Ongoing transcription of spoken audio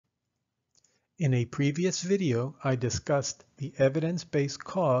In a previous video, I discussed the evidence-based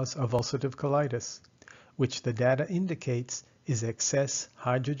cause of ulcerative colitis, which the data indicates is excess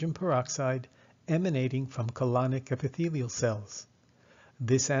hydrogen peroxide emanating from colonic epithelial cells.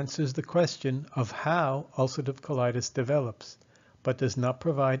 This answers the question of how ulcerative colitis develops, but does not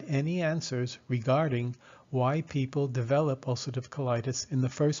provide any answers regarding why people develop ulcerative colitis in the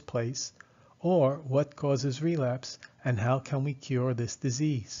first place, or what causes relapse and how can we cure this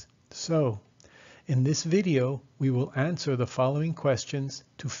disease. So, in this video, we will answer the following questions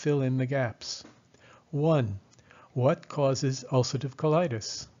to fill in the gaps. 1. What causes ulcerative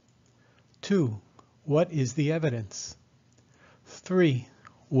colitis? 2. What is the evidence? 3.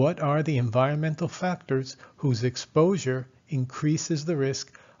 What are the environmental factors whose exposure increases the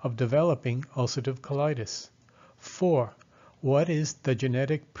risk of developing ulcerative colitis? 4. What is the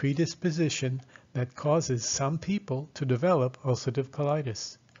genetic predisposition that causes some people to develop ulcerative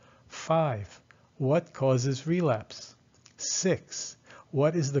colitis? 5. What causes relapse? 6.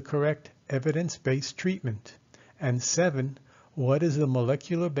 What is the correct evidence-based treatment? And 7. What is the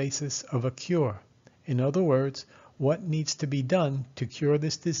molecular basis of a cure? In other words, what needs to be done to cure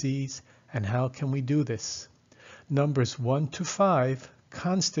this disease and how can we do this? Numbers 1 to 5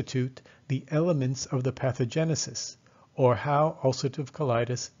 constitute the elements of the pathogenesis, or how ulcerative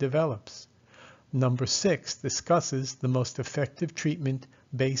colitis develops. Number 6 discusses the most effective treatment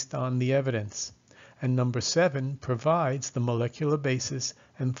based on the evidence. And number 7 provides the molecular basis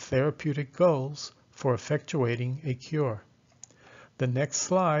and therapeutic goals for effectuating a cure. The next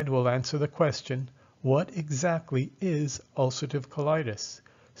slide will answer the question, what exactly is ulcerative colitis?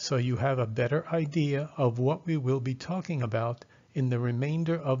 So you have a better idea of what we will be talking about in the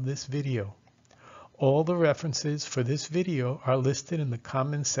remainder of this video. All the references for this video are listed in the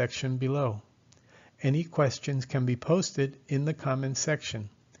comments section below. Any questions can be posted in the comments section.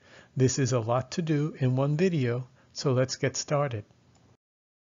 This is a lot to do in one video, so let's get started.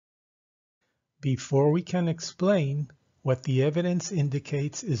 Before we can explain what the evidence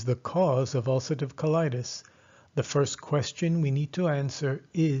indicates is the cause of ulcerative colitis, the first question we need to answer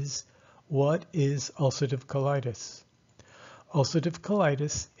is, what is ulcerative colitis? Ulcerative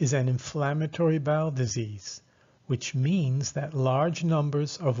colitis is an inflammatory bowel disease, which means that large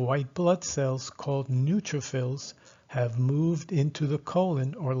numbers of white blood cells called neutrophils have moved into the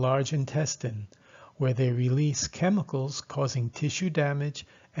colon or large intestine, where they release chemicals causing tissue damage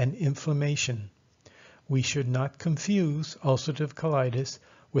and inflammation. We should not confuse ulcerative colitis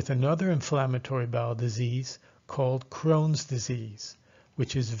with another inflammatory bowel disease called Crohn's disease,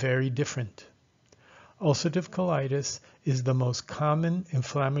 which is very different. Ulcerative colitis is the most common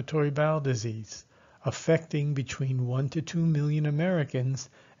inflammatory bowel disease, affecting between 1 to 2 million Americans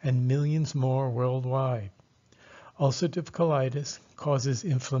and millions more worldwide. Ulcerative colitis causes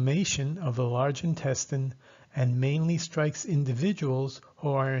inflammation of the large intestine and mainly strikes individuals who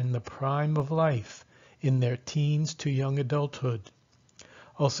are in the prime of life, in their teens to young adulthood.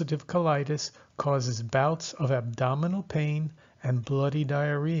 Ulcerative colitis causes bouts of abdominal pain and bloody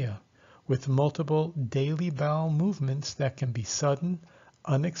diarrhea, with multiple daily bowel movements that can be sudden,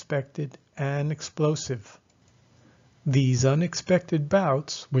 unexpected, and explosive. These unexpected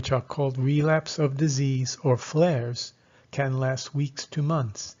bouts, which are called relapse of disease or flares, can last weeks to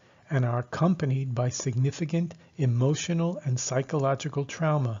months and are accompanied by significant emotional and psychological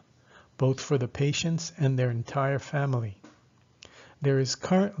trauma, both for the patients and their entire family. There is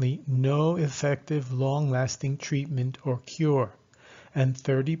currently no effective long-lasting treatment or cure, and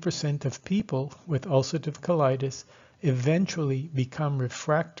 30% of people with ulcerative colitis eventually become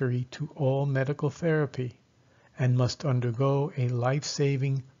refractory to all medical therapy and must undergo a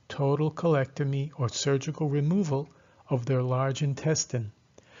life-saving total colectomy or surgical removal of their large intestine,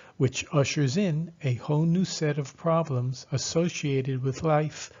 which ushers in a whole new set of problems associated with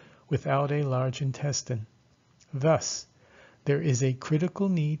life without a large intestine. Thus, there is a critical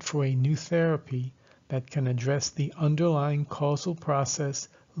need for a new therapy that can address the underlying causal process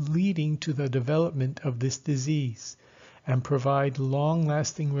leading to the development of this disease and provide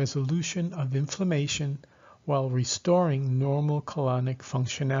long-lasting resolution of inflammation while restoring normal colonic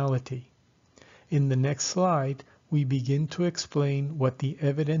functionality. In the next slide, we begin to explain what the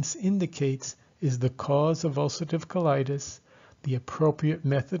evidence indicates is the cause of ulcerative colitis, the appropriate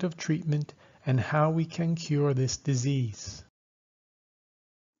method of treatment, and how we can cure this disease.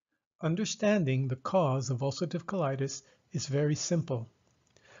 Understanding the cause of ulcerative colitis is very simple.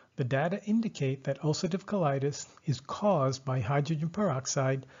 The data indicate that ulcerative colitis is caused by hydrogen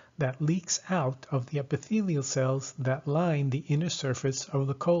peroxide that leaks out of the epithelial cells that line the inner surface of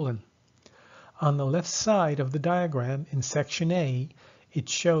the colon. On the left side of the diagram in section A It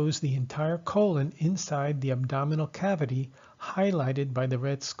shows the entire colon inside the abdominal cavity highlighted by the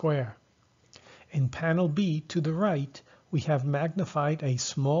red square. In panel B to the right, we have magnified a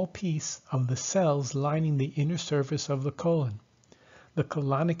small piece of the cells lining the inner surface of the colon. The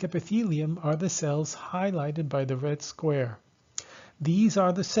colonic epithelium are the cells highlighted by the red square. These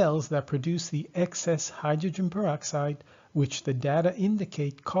are the cells that produce the excess hydrogen peroxide, which the data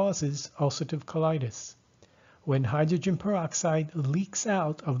indicate causes ulcerative colitis. When hydrogen peroxide leaks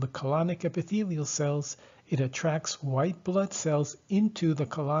out of the colonic epithelial cells, it attracts white blood cells into the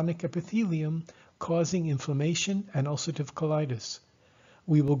colonic epithelium, causing inflammation and ulcerative colitis.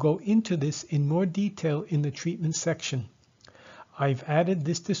 We will go into this in more detail in the treatment section. I've added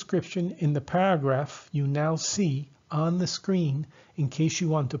this description in the paragraph you now see on the screen in case you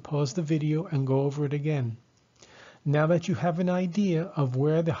want to pause the video and go over it again. Now that you have an idea of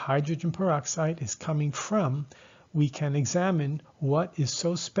where the hydrogen peroxide is coming from, we can examine what is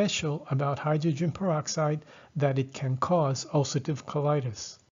so special about hydrogen peroxide that it can cause ulcerative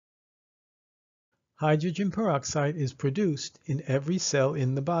colitis. Hydrogen peroxide is produced in every cell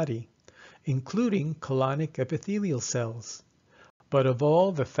in the body, including colonic epithelial cells. But of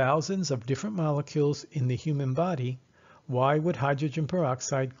all the thousands of different molecules in the human body, why would hydrogen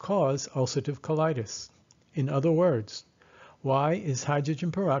peroxide cause ulcerative colitis? In other words, why is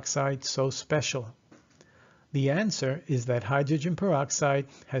hydrogen peroxide so special? The answer is that hydrogen peroxide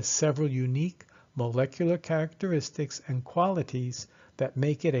has several unique molecular characteristics and qualities that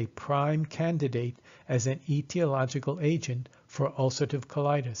make it a prime candidate as an etiological agent for ulcerative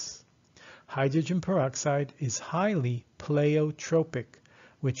colitis. Hydrogen peroxide is highly pleiotropic,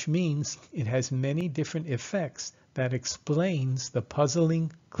 which means it has many different effects that explains the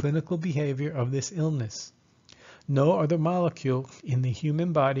puzzling clinical behavior of this illness. No other molecule in the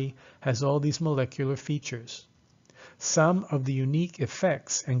human body has all these molecular features. Some of the unique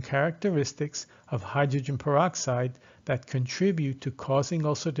effects and characteristics of hydrogen peroxide that contribute to causing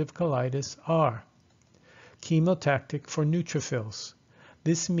ulcerative colitis are chemotactic for neutrophils.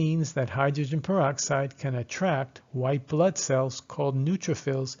 This means that hydrogen peroxide can attract white blood cells called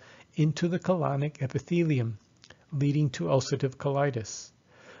neutrophils into the colonic epithelium, leading to ulcerative colitis.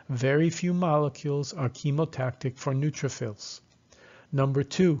 Very few molecules are chemotactic for neutrophils. Number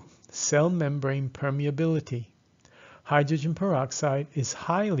 2, cell membrane permeability. Hydrogen peroxide is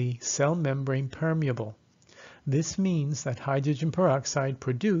highly cell membrane permeable. This means that hydrogen peroxide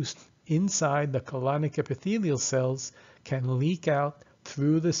produced inside the colonic epithelial cells can leak out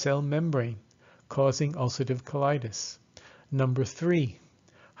through the cell membrane, causing ulcerative colitis. Number 3,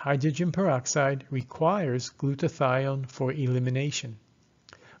 hydrogen peroxide requires glutathione for elimination.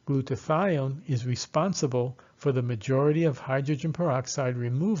 Glutathione is responsible for the majority of hydrogen peroxide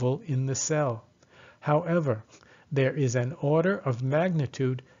removal in the cell. However, there is an order of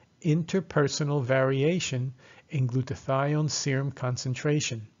magnitude interpersonal variation in glutathione serum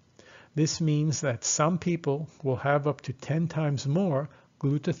concentration. This means that some people will have up to 10 times more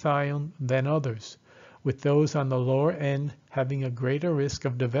glutathione than others, with those on the lower end having a greater risk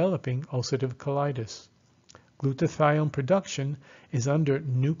of developing ulcerative colitis. Glutathione production is under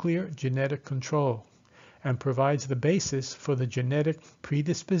nuclear genetic control and provides the basis for the genetic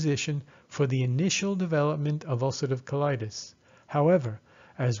predisposition for the initial development of ulcerative colitis. However,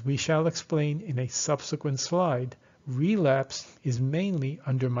 as we shall explain in a subsequent slide, relapse is mainly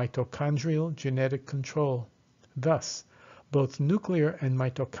under mitochondrial genetic control. Thus, both nuclear and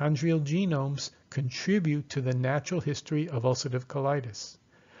mitochondrial genomes contribute to the natural history of ulcerative colitis.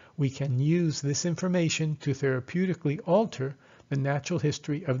 We can use this information to therapeutically alter the natural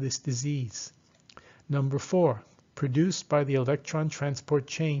history of this disease. Number 4, produced by the electron transport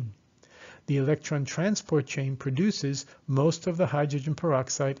chain. The electron transport chain produces most of the hydrogen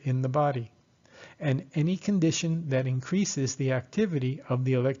peroxide in the body, and any condition that increases the activity of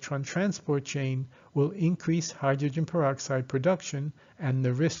the electron transport chain will increase hydrogen peroxide production and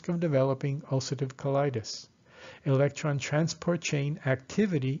the risk of developing ulcerative colitis. Electron transport chain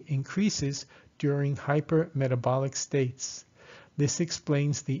activity increases during hypermetabolic states. This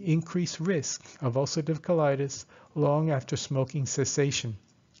explains the increased risk of ulcerative colitis long after smoking cessation.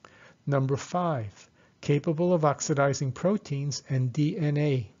 Number 5, capable of oxidizing proteins and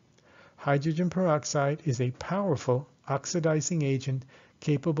DNA. Hydrogen peroxide is a powerful oxidizing agent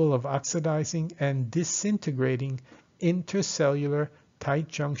capable of oxidizing and disintegrating intercellular tight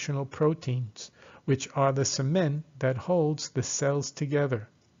junctional proteins, which are the cement that holds the cells together.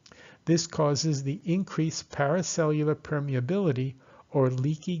 This causes the increased paracellular permeability or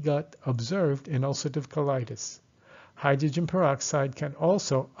leaky gut observed in ulcerative colitis. Hydrogen peroxide can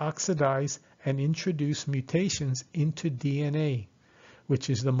also oxidize and introduce mutations into DNA, which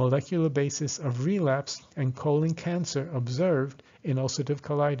is the molecular basis of relapse and colon cancer observed in ulcerative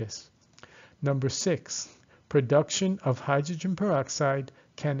colitis. Number 6, production of hydrogen peroxide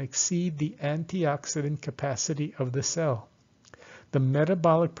can exceed the antioxidant capacity of the cell. The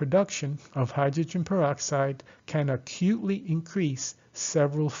metabolic production of hydrogen peroxide can acutely increase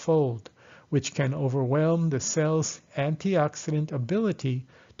several-fold, which can overwhelm the cell's antioxidant ability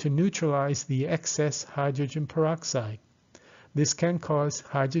to neutralize the excess hydrogen peroxide. This can cause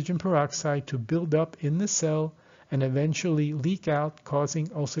hydrogen peroxide to build up in the cell and eventually leak out, causing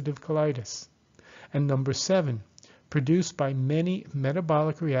ulcerative colitis. And number 7, produced by many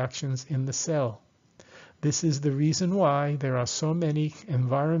metabolic reactions in the cell. This is the reason why there are so many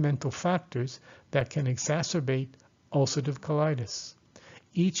environmental factors that can exacerbate ulcerative colitis.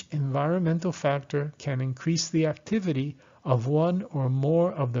 Each environmental factor can increase the activity of one or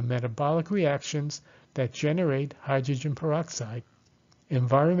more of the metabolic reactions that generate hydrogen peroxide.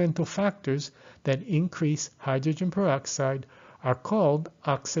 Environmental factors that increase hydrogen peroxide are called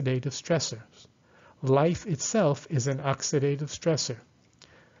oxidative stressors. Life itself is an oxidative stressor.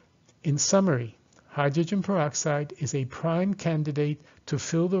 In summary, hydrogen peroxide is a prime candidate to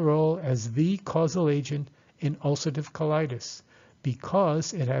fill the role as the causal agent in ulcerative colitis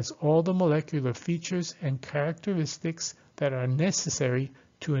because it has all the molecular features and characteristics that are necessary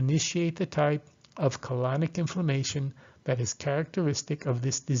to initiate the type of colonic inflammation that is characteristic of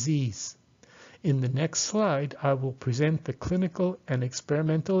this disease. In the next slide, I will present the clinical and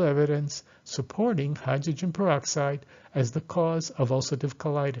experimental evidence supporting hydrogen peroxide as the cause of ulcerative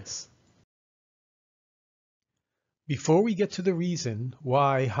colitis. Before we get to the reason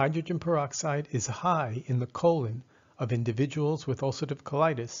why hydrogen peroxide is high in the colon of individuals with ulcerative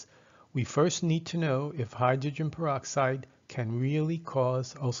colitis, we first need to know if hydrogen peroxide can really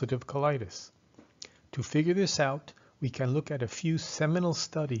cause ulcerative colitis. To figure this out, we can look at a few seminal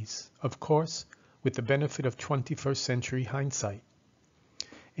studies, of course, with the benefit of 21st century hindsight.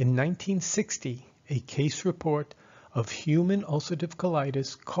 In 1960, a case report of human ulcerative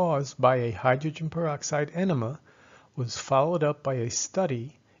colitis caused by a hydrogen peroxide enema was followed up by a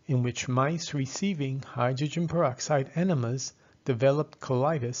study in which mice receiving hydrogen peroxide enemas developed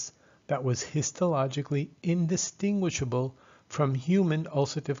colitis that was histologically indistinguishable from human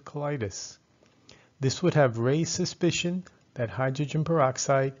ulcerative colitis. This would have raised suspicion that hydrogen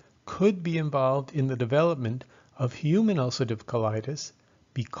peroxide could be involved in the development of human ulcerative colitis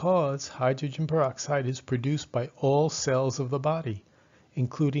because hydrogen peroxide is produced by all cells of the body,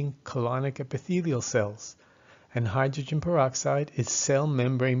 including colonic epithelial cells, and hydrogen peroxide is cell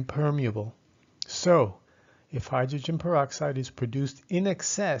membrane permeable. So, if hydrogen peroxide is produced in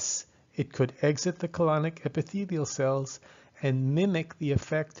excess, it could exit the colonic epithelial cells and mimic the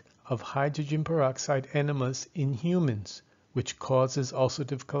effect of hydrogen peroxide enemas in humans, which causes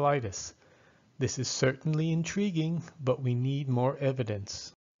ulcerative colitis. This is certainly intriguing, but we need more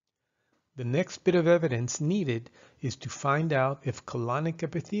evidence. The next bit of evidence needed is to find out if colonic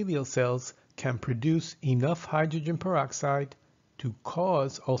epithelial cells can produce enough hydrogen peroxide to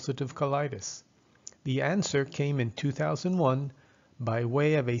cause ulcerative colitis. The answer came in 2001 by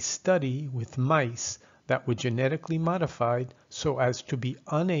way of a study with mice that were genetically modified so as to be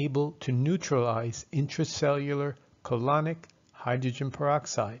unable to neutralize intracellular colonic hydrogen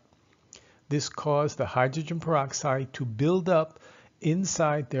peroxide. This caused the hydrogen peroxide to build up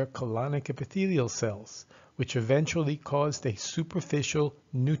inside their colonic epithelial cells, which eventually caused a superficial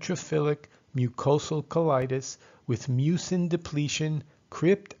neutrophilic mucosal colitis with mucin depletion,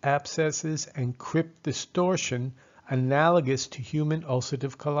 crypt abscesses, and crypt distortion analogous to human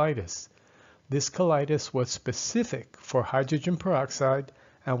ulcerative colitis. This colitis was specific for hydrogen peroxide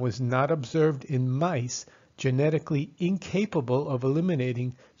and was not observed in mice genetically incapable of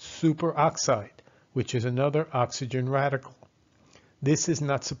eliminating superoxide, which is another oxygen radical. This is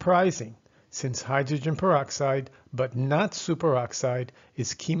not surprising, since hydrogen peroxide, but not superoxide,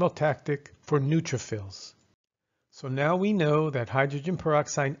 is chemotactic for neutrophils. So now we know that hydrogen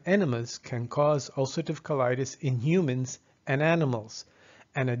peroxide enemas can cause ulcerative colitis in humans and animals,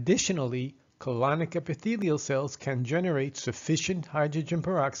 and additionally, colonic epithelial cells can generate sufficient hydrogen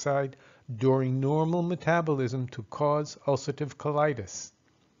peroxide during normal metabolism to cause ulcerative colitis.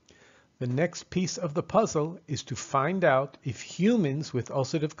 The next piece of the puzzle is to find out if humans with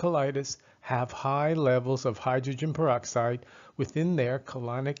ulcerative colitis have high levels of hydrogen peroxide within their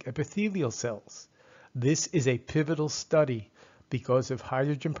colonic epithelial cells. This is a pivotal study because if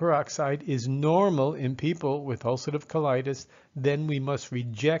hydrogen peroxide is normal in people with ulcerative colitis, then we must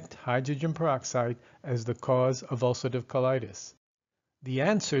reject hydrogen peroxide as the cause of ulcerative colitis. The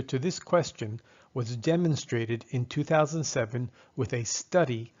answer to this question was demonstrated in 2007 with a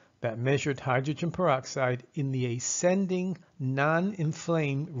study that measured hydrogen peroxide in the ascending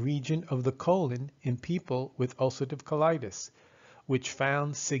non-inflamed region of the colon in people with ulcerative colitis, which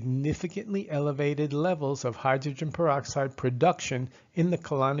found significantly elevated levels of hydrogen peroxide production in the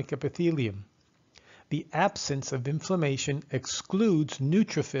colonic epithelium. The absence of inflammation excludes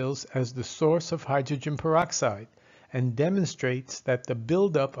neutrophils as the source of hydrogen peroxide and demonstrates that the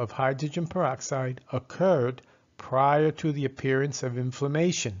buildup of hydrogen peroxide occurred prior to the appearance of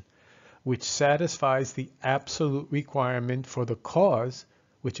inflammation, which satisfies the absolute requirement for the cause,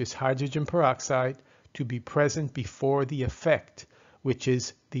 which is hydrogen peroxide, to be present before the effect, which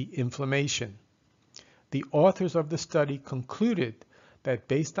is the inflammation. The authors of the study concluded that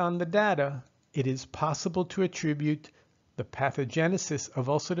based on the data, it is possible to attribute the pathogenesis of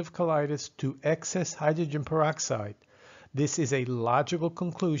ulcerative colitis to excess hydrogen peroxide. This is a logical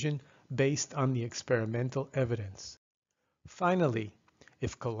conclusion based on the experimental evidence. Finally,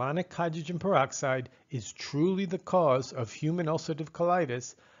 if colonic hydrogen peroxide is truly the cause of human ulcerative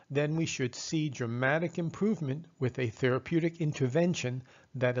colitis, then we should see dramatic improvement with a therapeutic intervention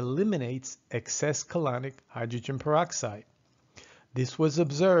that eliminates excess colonic hydrogen peroxide. This was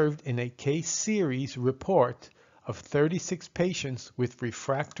observed in a case series report of 36 patients with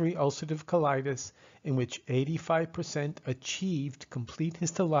refractory ulcerative colitis in which 85% achieved complete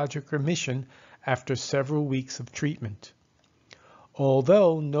histologic remission after several weeks of treatment.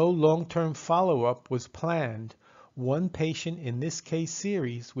 Although no long-term follow-up was planned, one patient in this case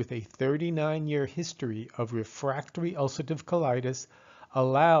series with a 39-year history of refractory ulcerative colitis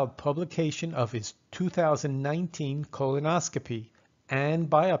allowed publication of his 2019 colonoscopy and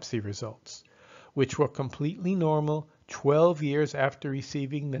biopsy results, which were completely normal 12 years after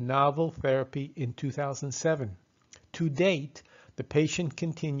receiving the novel therapy in 2007. To date, the patient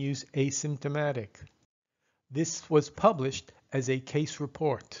continues asymptomatic. This was published as a case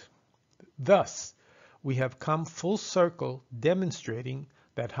report. Thus, we have come full circle demonstrating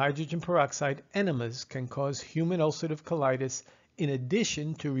that hydrogen peroxide enemas can cause human ulcerative colitis in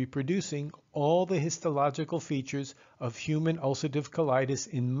addition to reproducing all the histological features of human ulcerative colitis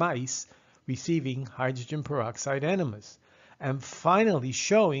in mice receiving hydrogen peroxide enemas, and finally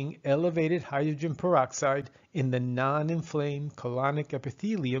showing elevated hydrogen peroxide in the non-inflamed colonic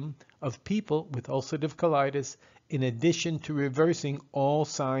epithelium of people with ulcerative colitis, in addition to reversing all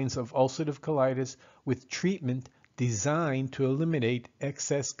signs of ulcerative colitis with treatment designed to eliminate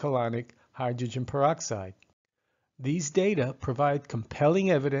excess colonic hydrogen peroxide. These data provide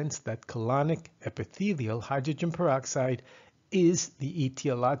compelling evidence that colonic epithelial hydrogen peroxide is the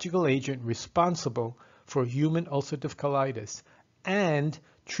etiological agent responsible for human ulcerative colitis, and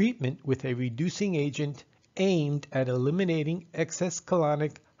treatment with a reducing agent aimed at eliminating excess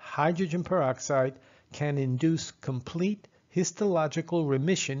colonic hydrogen peroxide can induce complete histological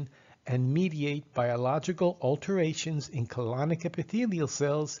remission and mediate biological alterations in colonic epithelial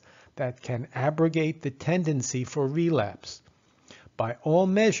cells that can abrogate the tendency for relapse. By all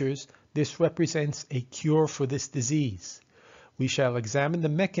measures, this represents a cure for this disease. We shall examine the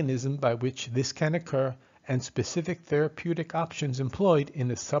mechanism by which this can occur and specific therapeutic options employed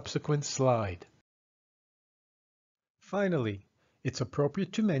in a subsequent slide. Finally, it's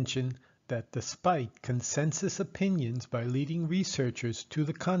appropriate to mention that despite consensus opinions by leading researchers to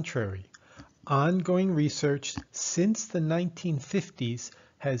the contrary, ongoing research since the 1950s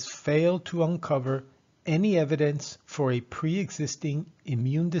has failed to uncover any evidence for a pre-existing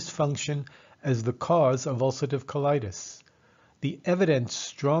immune dysfunction as the cause of ulcerative colitis. The evidence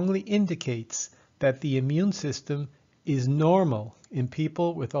strongly indicates that the immune system is normal in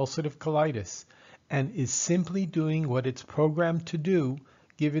people with ulcerative colitis and is simply doing what it's programmed to do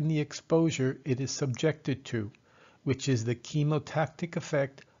given the exposure it is subjected to, which is the chemotactic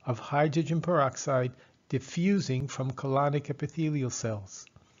effect of hydrogen peroxide diffusing from colonic epithelial cells.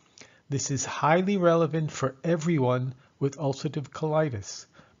 This is highly relevant for everyone with ulcerative colitis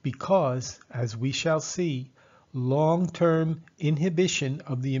because, as we shall see, long-term inhibition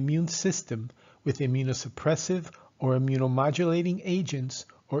of the immune system with immunosuppressive or immunomodulating agents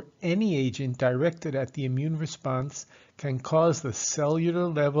or any agent directed at the immune response can cause the cellular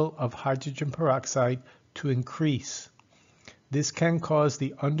level of hydrogen peroxide to increase. This can cause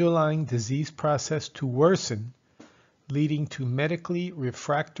the underlying disease process to worsen, leading to medically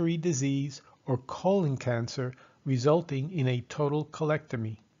refractory disease or colon cancer, resulting in a total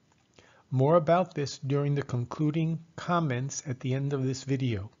colectomy. More about this during the concluding comments at the end of this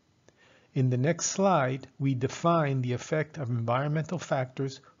video. In the next slide, we define the effect of environmental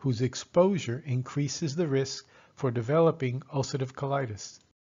factors whose exposure increases the risk for developing ulcerative colitis.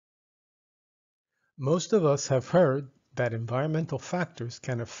 Most of us have heard that environmental factors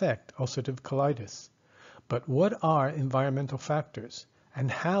can affect ulcerative colitis. But what are environmental factors, and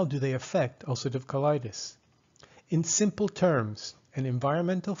how do they affect ulcerative colitis? In simple terms, an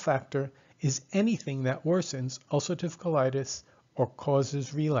environmental factor is anything that worsens ulcerative colitis or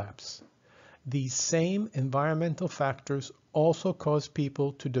causes relapse. These same environmental factors also cause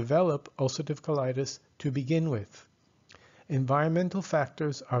people to develop ulcerative colitis to begin with. Environmental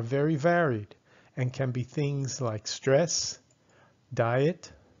factors are very varied and can be things like stress,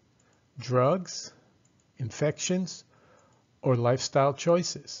 diet, drugs, infections, or lifestyle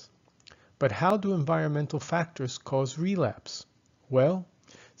choices. But how do environmental factors cause relapse? Well,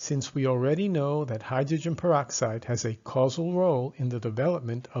 since we already know that hydrogen peroxide has a causal role in the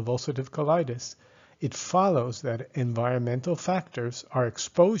development of ulcerative colitis, it follows that environmental factors are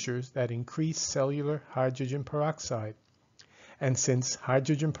exposures that increase cellular hydrogen peroxide. And since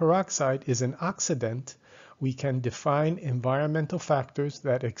hydrogen peroxide is an oxidant, we can define environmental factors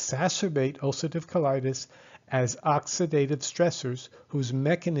that exacerbate ulcerative colitis as oxidative stressors whose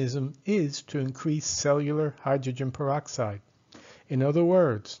mechanism is to increase cellular hydrogen peroxide. In other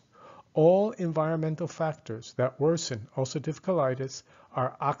words, all environmental factors that worsen ulcerative colitis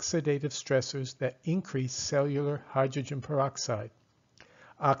are oxidative stressors that increase cellular hydrogen peroxide.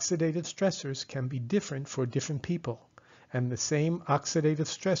 Oxidative stressors can be different for different people, and the same oxidative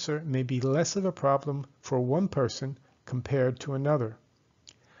stressor may be less of a problem for one person compared to another.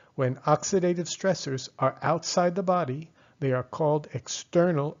 When oxidative stressors are outside the body, they are called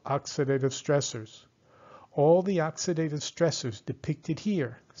external oxidative stressors. All the oxidative stressors depicted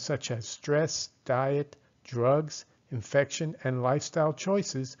here, such as stress, diet, drugs, infection, and lifestyle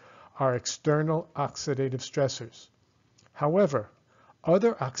choices, are external oxidative stressors. However,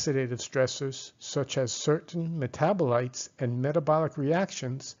 other oxidative stressors, such as certain metabolites and metabolic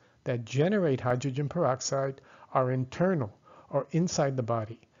reactions that generate hydrogen peroxide, are internal or inside the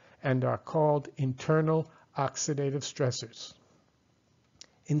body and are called internal oxidative stressors.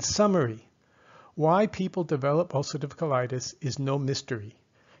 In summary, why people develop ulcerative colitis is no mystery.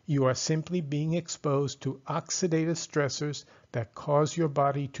 You are simply being exposed to oxidative stressors that cause your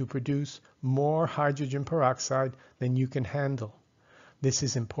body to produce more hydrogen peroxide than you can handle. This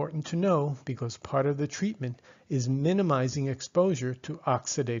is important to know because part of the treatment is minimizing exposure to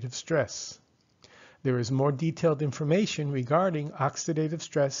oxidative stress. There is more detailed information regarding oxidative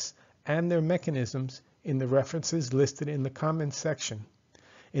stress and their mechanisms in the references listed in the comments section.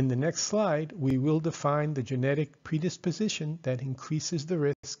 In the next slide, we will define the genetic predisposition that increases the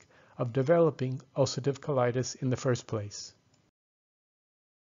risk of developing ulcerative colitis in the first place.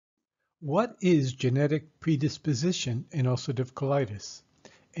 What is genetic predisposition in ulcerative colitis?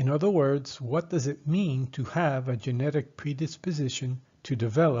 In other words, what does it mean to have a genetic predisposition to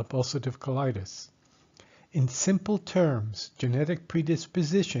develop ulcerative colitis? In simple terms, genetic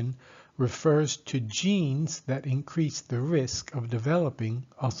predisposition refers to genes that increase the risk of developing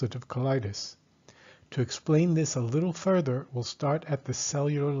ulcerative colitis. To explain this a little further, we'll start at the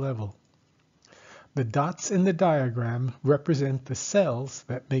cellular level. The dots in the diagram represent the cells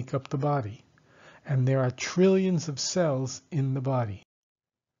that make up the body, and there are trillions of cells in the body.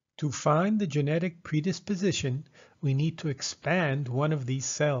 To find the genetic predisposition, we need to expand one of these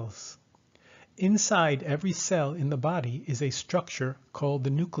cells. Inside every cell in the body is a structure called the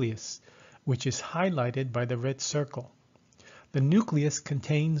nucleus, which is highlighted by the red circle. The nucleus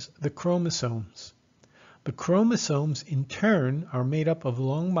contains the chromosomes. The chromosomes, in turn, are made up of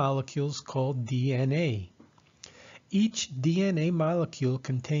long molecules called DNA. Each DNA molecule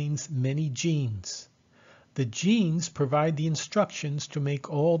contains many genes. The genes provide the instructions to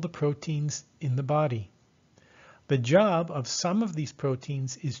make all the proteins in the body. The job of some of these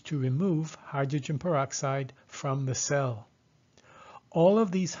proteins is to remove hydrogen peroxide from the cell. All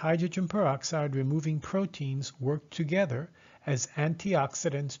of these hydrogen peroxide removing proteins work together as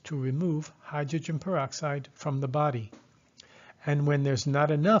antioxidants to remove hydrogen peroxide from the body. And when there's not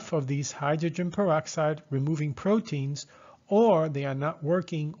enough of these hydrogen peroxide removing proteins, or they are not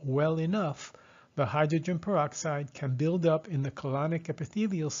working well enough, the hydrogen peroxide can build up in the colonic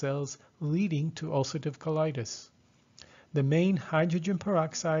epithelial cells, leading to ulcerative colitis. The main hydrogen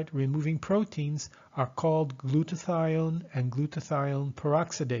peroxide removing proteins are called glutathione and glutathione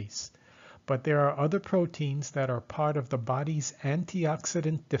peroxidase, but there are other proteins that are part of the body's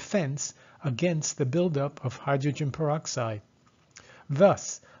antioxidant defense against the buildup of hydrogen peroxide.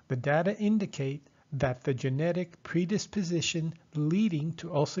 Thus, the data indicate that the genetic predisposition leading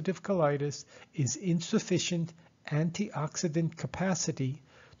to ulcerative colitis is insufficient antioxidant capacity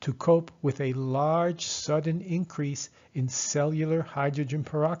to cope with a large sudden increase in cellular hydrogen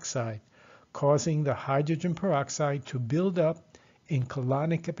peroxide, causing the hydrogen peroxide to build up in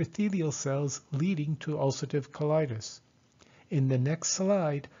colonic epithelial cells, leading to ulcerative colitis. In the next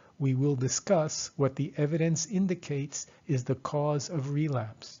slide, we will discuss what the evidence indicates is the cause of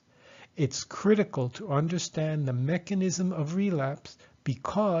relapse. It's critical to understand the mechanism of relapse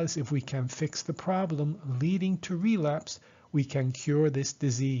because if we can fix the problem leading to relapse, we can cure this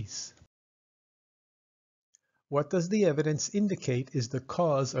disease. What does the evidence indicate is the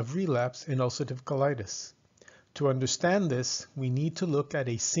cause of relapse in ulcerative colitis? To understand this, we need to look at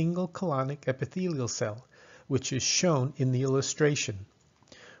a single colonic epithelial cell, which is shown in the illustration.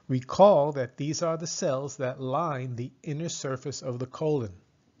 Recall that these are the cells that line the inner surface of the colon.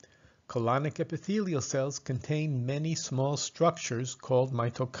 Colonic epithelial cells contain many small structures called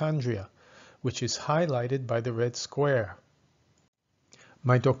mitochondria, which is highlighted by the red square.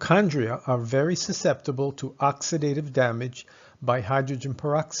 Mitochondria are very susceptible to oxidative damage by hydrogen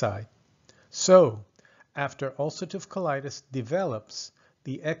peroxide. So, after ulcerative colitis develops,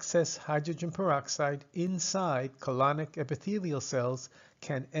 the excess hydrogen peroxide inside colonic epithelial cells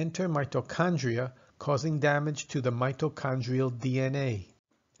can enter mitochondria, causing damage to the mitochondrial DNA.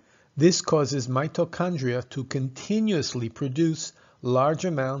 This causes mitochondria to continuously produce large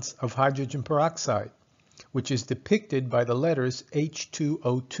amounts of hydrogen peroxide, which is depicted by the letters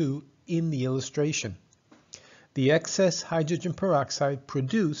H2O2 in the illustration. The excess hydrogen peroxide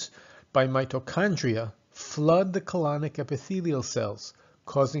produced by mitochondria flood the colonic epithelial cells,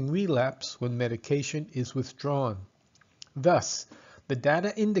 causing relapse when medication is withdrawn. Thus, the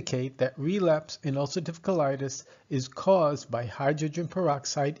data indicate that relapse in ulcerative colitis is caused by hydrogen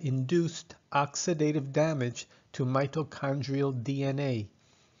peroxide-induced oxidative damage to mitochondrial DNA,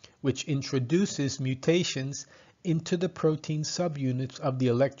 which introduces mutations into the protein subunits of the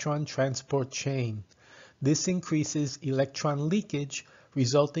electron transport chain. This increases electron leakage,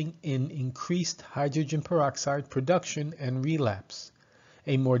 resulting in increased hydrogen peroxide production and relapse.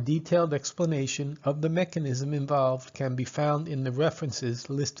 A more detailed explanation of the mechanism involved can be found in the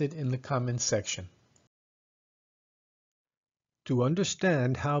references listed in the comments section. To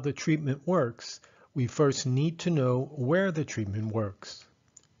understand how the treatment works, we first need to know where the treatment works.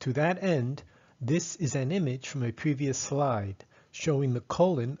 To that end, this is an image from a previous slide showing the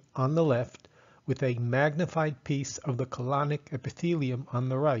colon on the left with a magnified piece of the colonic epithelium on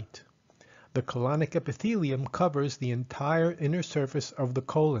the right. The colonic epithelium covers the entire inner surface of the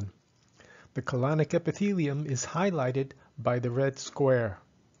colon. The colonic epithelium is highlighted by the red square.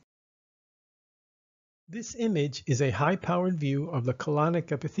 This image is a high-powered view of the colonic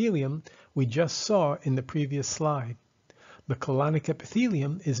epithelium we just saw in the previous slide. The colonic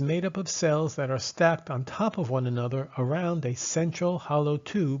epithelium is made up of cells that are stacked on top of one another around a central hollow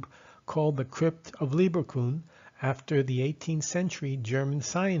tube called the crypt of Leberkuhn, after the 18th century German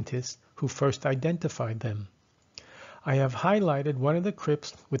scientist who first identified them. I have highlighted one of the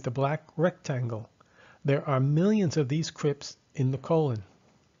crypts with the black rectangle. There are millions of these crypts in the colon.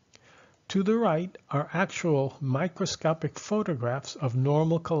 To the right are actual microscopic photographs of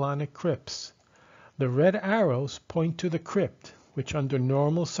normal colonic crypts. The red arrows point to the crypt, which under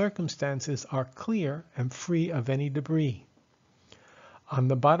normal circumstances are clear and free of any debris. On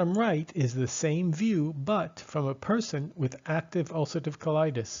the bottom right is the same view, but from a person with active ulcerative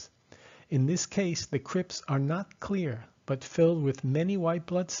colitis. In this case, the crypts are not clear, but filled with many white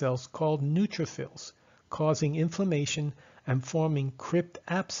blood cells called neutrophils, causing inflammation and forming crypt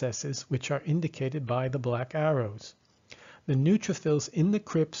abscesses, which are indicated by the black arrows. The neutrophils in the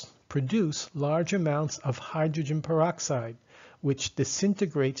crypts produce large amounts of hydrogen peroxide, which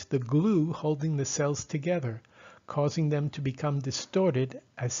disintegrates the glue holding the cells together, causing them to become distorted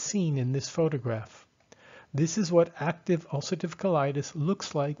as seen in this photograph. This is what active ulcerative colitis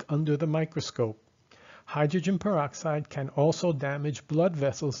looks like under the microscope. Hydrogen peroxide can also damage blood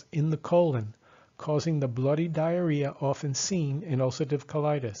vessels in the colon, causing the bloody diarrhea often seen in ulcerative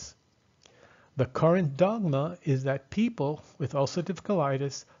colitis. The current dogma is that people with ulcerative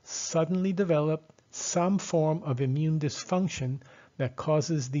colitis suddenly develop some form of immune dysfunction that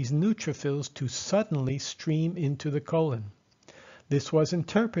causes these neutrophils to suddenly stream into the colon. This was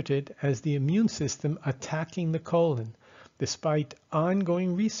interpreted as the immune system attacking the colon, despite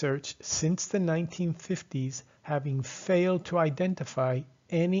ongoing research since the 1950s having failed to identify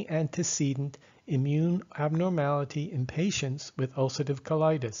any antecedent immune abnormality in patients with ulcerative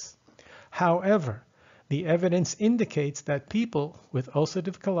colitis. However, the evidence indicates that people with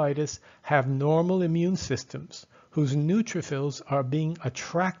ulcerative colitis have normal immune systems whose neutrophils are being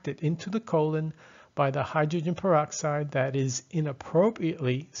attracted into the colon by the hydrogen peroxide that is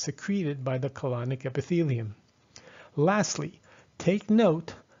inappropriately secreted by the colonic epithelium. Lastly, take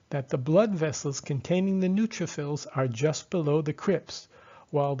note that the blood vessels containing the neutrophils are just below the crypts,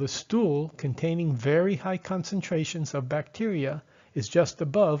 while the stool containing very high concentrations of bacteria is just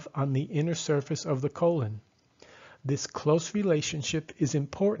above on the inner surface of the colon. This close relationship is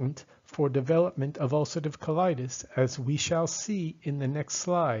important for development of ulcerative colitis, as we shall see in the next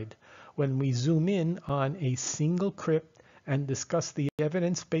slide when we zoom in on a single crypt and discuss the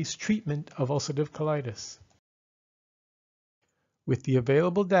evidence-based treatment of ulcerative colitis. With the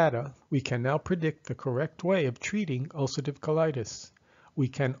available data, we can now predict the correct way of treating ulcerative colitis. We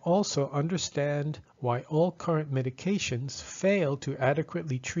can also understand why all current medications fail to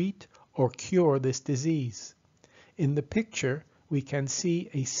adequately treat or cure this disease. In the picture, we can see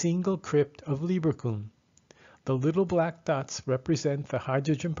a single crypt of Lieberkühn. The little black dots represent the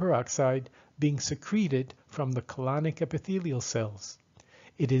hydrogen peroxide being secreted from the colonic epithelial cells.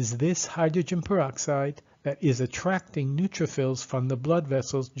 It is this hydrogen peroxide that is attracting neutrophils from the blood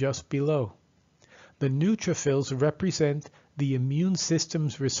vessels just below. The neutrophils represent the immune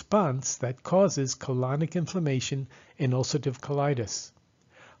system's response that causes colonic inflammation in ulcerative colitis.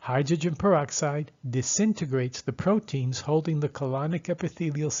 Hydrogen peroxide disintegrates the proteins holding the colonic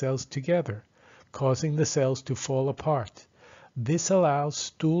epithelial cells together, causing the cells to fall apart. This allows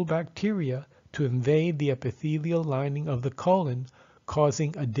stool bacteria to invade the epithelial lining of the colon,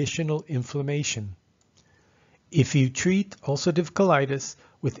 causing additional inflammation. If you treat ulcerative colitis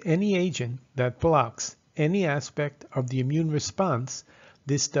with any agent that blocks any aspect of the immune response,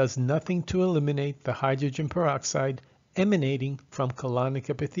 this does nothing to eliminate the hydrogen peroxide emanating from colonic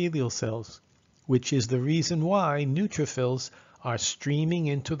epithelial cells, which is the reason why neutrophils are streaming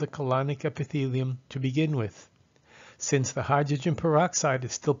into the colonic epithelium to begin with. Since the hydrogen peroxide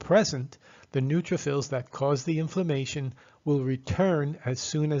is still present, the neutrophils that cause the inflammation will return as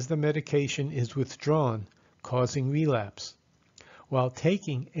soon as the medication is withdrawn, causing relapse. While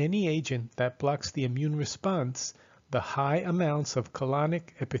taking any agent that blocks the immune response, the high amounts of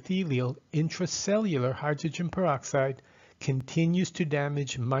colonic epithelial intracellular hydrogen peroxide continues to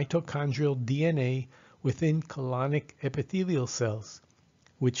damage mitochondrial DNA within colonic epithelial cells,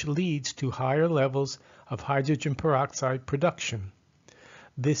 which leads to higher levels of hydrogen peroxide production.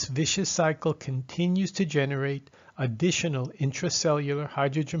 This vicious cycle continues to generate additional intracellular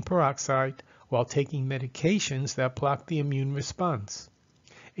hydrogen peroxide while taking medications that block the immune response.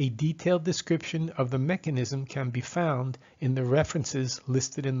 A detailed description of the mechanism can be found in the references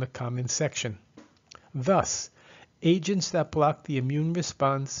listed in the comments section. Thus, agents that block the immune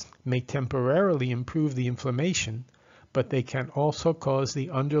response may temporarily improve the inflammation, but they can also cause the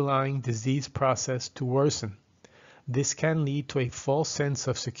underlying disease process to worsen. This can lead to a false sense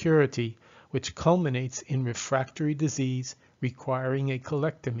of security, which culminates in refractory disease requiring a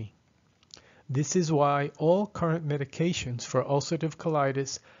colectomy. This is why all current medications for ulcerative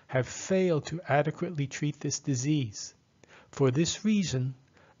colitis have failed to adequately treat this disease. For this reason,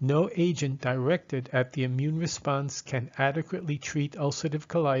 no agent directed at the immune response can adequately treat ulcerative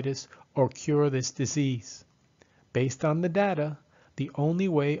colitis or cure this disease. Based on the data, the only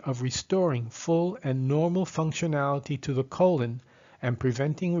way of restoring full and normal functionality to the colon and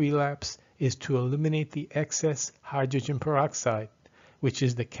preventing relapse is to eliminate the excess hydrogen peroxide, which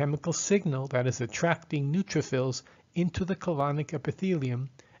is the chemical signal that is attracting neutrophils into the colonic epithelium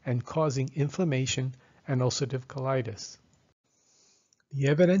and causing inflammation and ulcerative colitis. The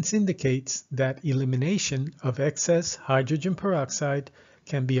evidence indicates that elimination of excess hydrogen peroxide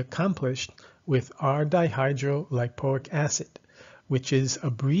can be accomplished with R-dihydrolipoic acid, which is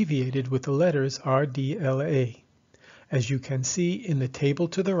abbreviated with the letters RDLA. As you can see in the table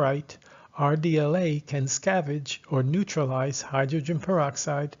to the right, RDLA can scavenge or neutralize hydrogen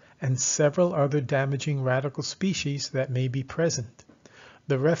peroxide and several other damaging radical species that may be present.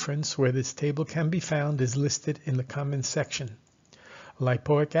 The reference where this table can be found is listed in the comments section.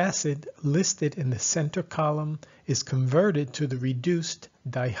 Lipoic acid, listed in the center column, is converted to the reduced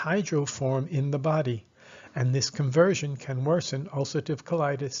dihydro form in the body, and this conversion can worsen ulcerative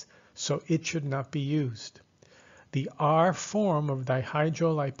colitis, so it should not be used. The R form of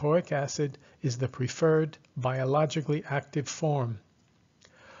dihydrolipoic acid is the preferred biologically active form.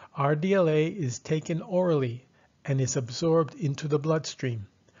 RDLA is taken orally and is absorbed into the bloodstream.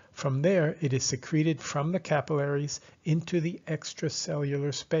 From there, it is secreted from the capillaries into the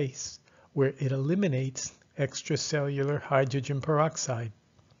extracellular space, where it eliminates extracellular hydrogen peroxide.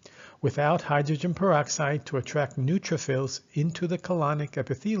 Without hydrogen peroxide to attract neutrophils into the colonic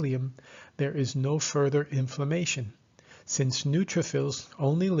epithelium, there is no further inflammation. Since neutrophils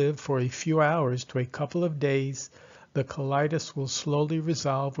only live for a few hours to a couple of days, the colitis will slowly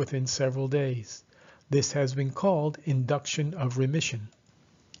resolve within several days. This has been called induction of remission.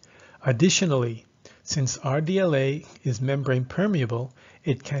 Additionally, since RDLA is membrane permeable,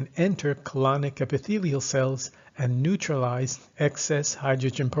 it can enter colonic epithelial cells and neutralize excess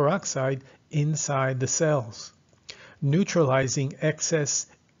hydrogen peroxide inside the cells. Neutralizing excess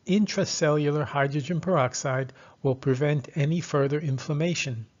intracellular hydrogen peroxide will prevent any further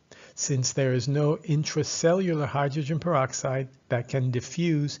inflammation, since there is no intracellular hydrogen peroxide that can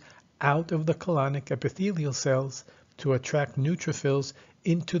diffuse out of the colonic epithelial cells to attract neutrophils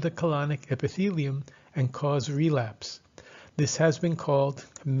into the colonic epithelium and cause relapse. This has been called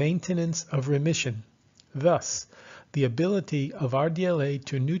maintenance of remission. Thus, the ability of RDLA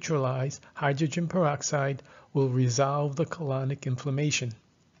to neutralize hydrogen peroxide will resolve the colonic inflammation.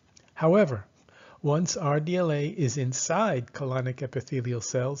 However, once RDLA is inside colonic epithelial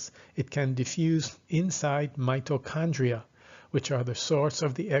cells, it can diffuse inside mitochondria, which are the source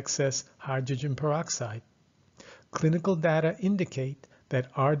of the excess hydrogen peroxide. Clinical data indicate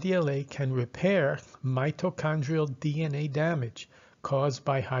that RDLA can repair mitochondrial DNA damage caused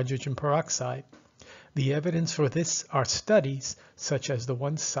by hydrogen peroxide. The evidence for this are studies such as the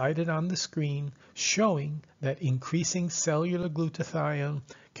one cited on the screen showing that increasing cellular glutathione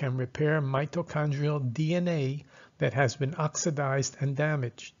can repair mitochondrial DNA that has been oxidized and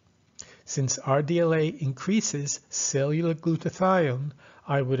damaged. Since RDLA increases cellular glutathione,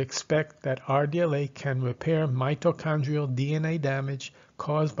 I would expect that RDLA can repair mitochondrial DNA damage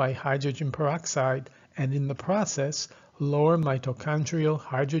caused by hydrogen peroxide and in the process lower mitochondrial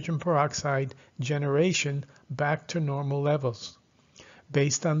hydrogen peroxide generation back to normal levels.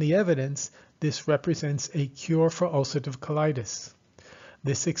 Based on the evidence, this represents a cure for ulcerative colitis.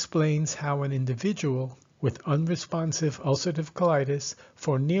 This explains how an individual with unresponsive ulcerative colitis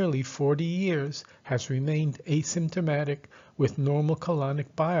for nearly 40 years has remained asymptomatic with normal colonic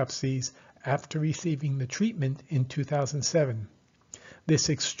biopsies after receiving the treatment in 2007. This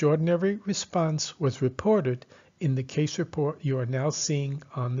extraordinary response was reported in the case report you are now seeing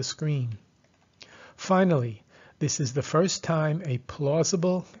on the screen. Finally, this is the first time a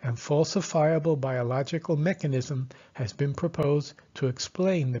plausible and falsifiable biological mechanism has been proposed to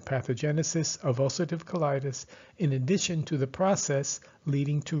explain the pathogenesis of ulcerative colitis in addition to the process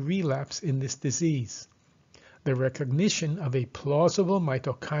leading to relapse in this disease. The recognition of a plausible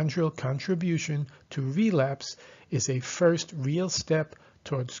mitochondrial contribution to relapse is a first real step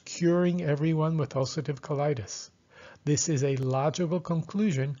towards curing everyone with ulcerative colitis. This is a logical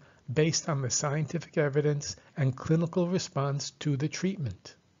conclusion based on the scientific evidence and clinical response to the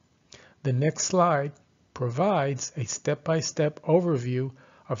treatment. The next slide provides a step-by-step overview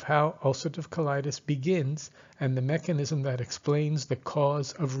of how ulcerative colitis begins and the mechanism that explains the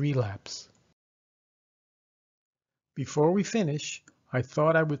cause of relapse. Before we finish, I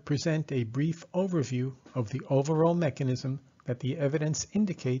thought I would present a brief overview of the overall mechanism that the evidence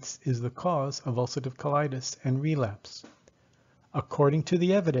indicates is the cause of ulcerative colitis and relapse. According to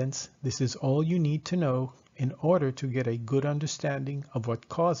the evidence, this is all you need to know in order to get a good understanding of what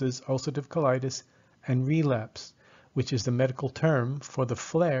causes ulcerative colitis and relapse, which is the medical term for the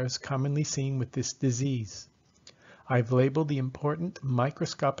flares commonly seen with this disease. I've labeled the important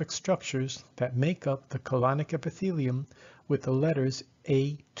microscopic structures that make up the colonic epithelium with the letters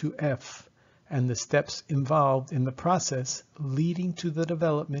A to F and the steps involved in the process leading to the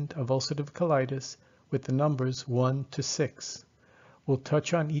development of ulcerative colitis with the numbers 1 to 6. We'll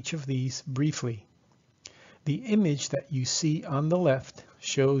touch on each of these briefly. The image that you see on the left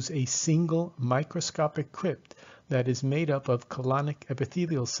shows a single microscopic crypt that is made up of colonic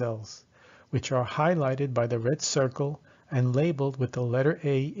epithelial cells, which are highlighted by the red circle and labeled with the letter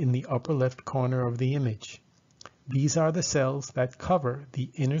A in the upper left corner of the image. These are the cells that cover the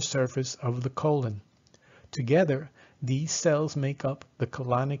inner surface of the colon. Together, these cells make up the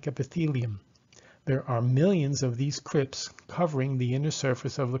colonic epithelium. There are millions of these crypts covering the inner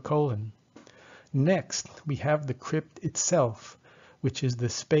surface of the colon. Next, we have the crypt itself, which is the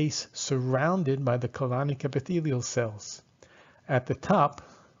space surrounded by the colonic epithelial cells. At the top,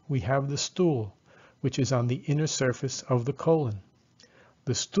 we have the stool, which is on the inner surface of the colon.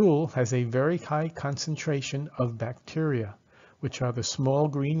 The stool has a very high concentration of bacteria, which are the small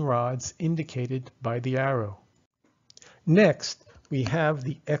green rods indicated by the arrow. Next, we have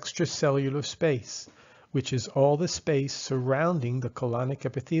the extracellular space, which is all the space surrounding the colonic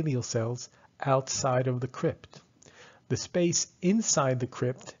epithelial cells outside of the crypt. The space inside the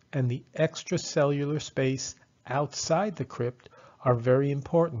crypt and the extracellular space outside the crypt are very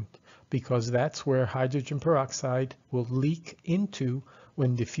important because that's where hydrogen peroxide will leak into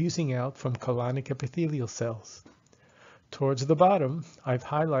when diffusing out from colonic epithelial cells. Towards the bottom, I've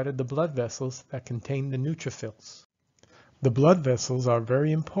highlighted the blood vessels that contain the neutrophils. The blood vessels are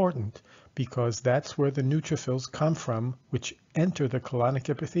very important because that's where the neutrophils come from, which enter the colonic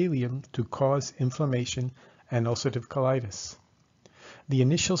epithelium to cause inflammation and ulcerative colitis. The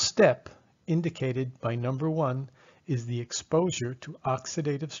initial step, indicated by number 1, is the exposure to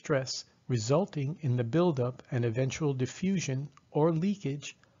oxidative stress resulting in the buildup and eventual diffusion or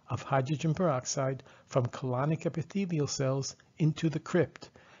leakage of hydrogen peroxide from colonic epithelial cells into the crypt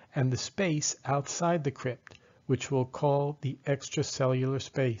and the space outside the crypt, which we'll call the extracellular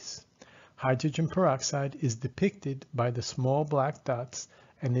space. Hydrogen peroxide is depicted by the small black dots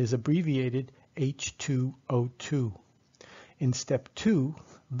and is abbreviated H2O2. In step 2,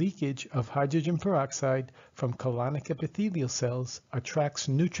 leakage of hydrogen peroxide from colonic epithelial cells attracts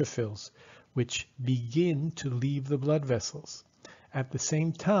neutrophils, which begin to leave the blood vessels. At the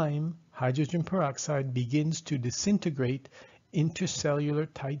same time, hydrogen peroxide begins to disintegrate intercellular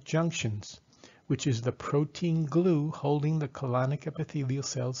tight junctions, which is the protein glue holding the colonic epithelial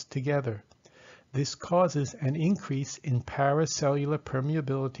cells together. This causes an increase in paracellular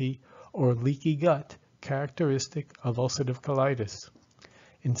permeability or leaky gut, characteristic of ulcerative colitis.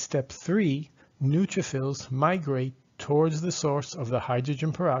 In step 3, neutrophils migrate towards the source of the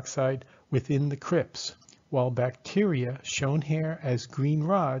hydrogen peroxide within the crypts, while bacteria, shown here as green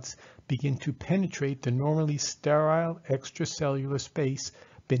rods, begin to penetrate the normally sterile extracellular space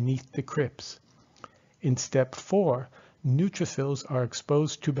beneath the crypts. In step 4, neutrophils are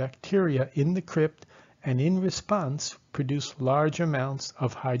exposed to bacteria in the crypt and in response produce large amounts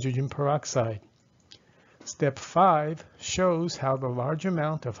of hydrogen peroxide. Step 5 shows how the large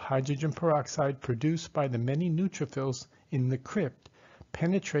amount of hydrogen peroxide produced by the many neutrophils in the crypt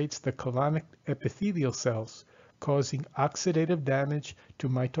penetrates the colonic epithelial cells, causing oxidative damage to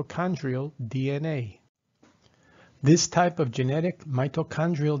mitochondrial DNA. This type of genetic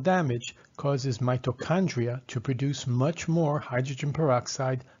mitochondrial damage causes mitochondria to produce much more hydrogen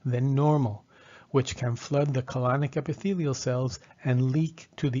peroxide than normal, which can flood the colonic epithelial cells and leak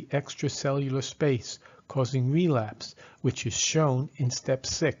to the extracellular space, causing relapse, which is shown in step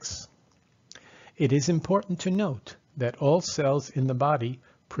 6. It is important to note that all cells in the body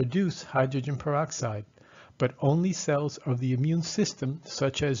produce hydrogen peroxide, but only cells of the immune system,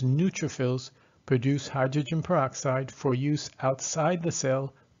 such as neutrophils, produce hydrogen peroxide for use outside the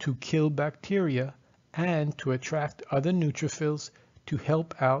cell to kill bacteria and to attract other neutrophils to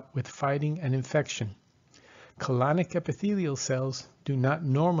help out with fighting an infection. Colonic epithelial cells do not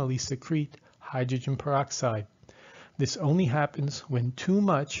normally secrete hydrogen peroxide. This only happens when too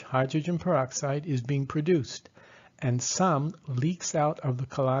much hydrogen peroxide is being produced, and some leaks out of the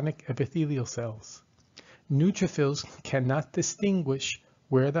colonic epithelial cells. Neutrophils cannot distinguish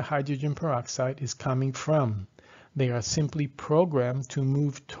where the hydrogen peroxide is coming from. They are simply programmed to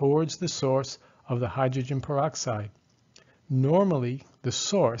move towards the source of the hydrogen peroxide. Normally, the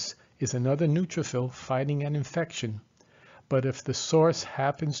source is another neutrophil fighting an infection, but if the source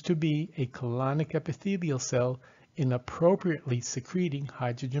happens to be a colonic epithelial cell inappropriately secreting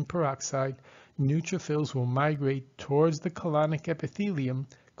hydrogen peroxide, neutrophils will migrate towards the colonic epithelium,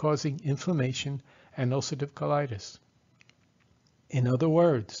 causing inflammation and ulcerative colitis. In other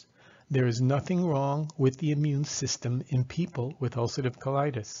words, there is nothing wrong with the immune system in people with ulcerative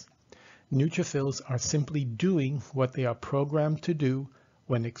colitis. Neutrophils are simply doing what they are programmed to do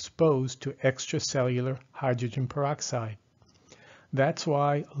when exposed to extracellular hydrogen peroxide. That's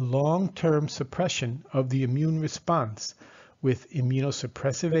why long-term suppression of the immune response with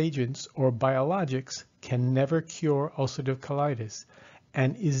immunosuppressive agents or biologics can never cure ulcerative colitis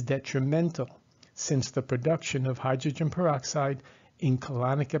and is detrimental, since the production of hydrogen peroxide in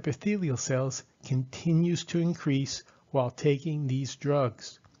colonic epithelial cells continues to increase while taking these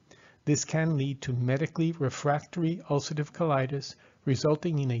drugs. This can lead to medically refractory ulcerative colitis,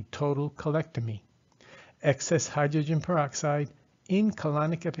 resulting in a total colectomy. Excess hydrogen peroxide in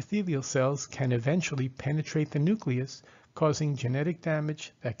colonic epithelial cells can eventually penetrate the nucleus, causing genetic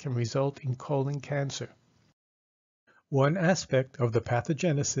damage that can result in colon cancer. One aspect of the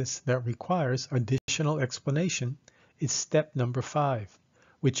pathogenesis that requires additional explanation is step number 5,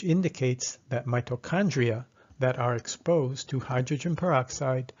 which indicates that mitochondria that are exposed to hydrogen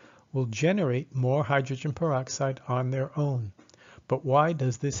peroxide will generate more hydrogen peroxide on their own. But why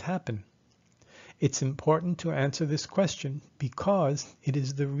does this happen? It's important to answer this question because it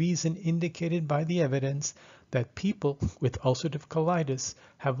is the reason indicated by the evidence that people with ulcerative colitis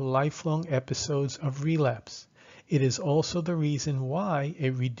have lifelong episodes of relapse. It is also the reason why a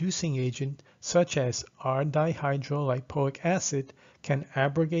reducing agent such as R-dihydrolipoic acid can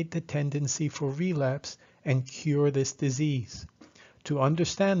abrogate the tendency for relapse and cure this disease. To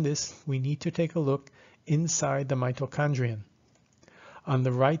understand this, we need to take a look inside the mitochondrion. On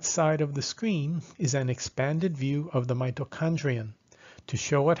the right side of the screen is an expanded view of the mitochondrion to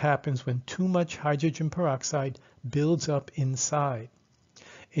show what happens when too much hydrogen peroxide builds up inside.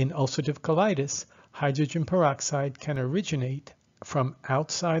 In ulcerative colitis, hydrogen peroxide can originate from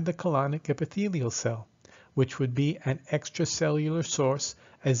outside the colonic epithelial cell, which would be an extracellular source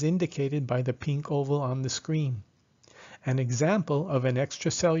as indicated by the pink oval on the screen. An example of an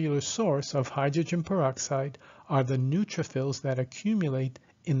extracellular source of hydrogen peroxide are the neutrophils that accumulate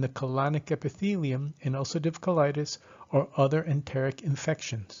in the colonic epithelium in ulcerative colitis or other enteric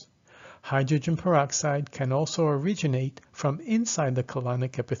infections. Hydrogen peroxide can also originate from inside the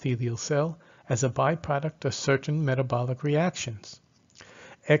colonic epithelial cell as a byproduct of certain metabolic reactions.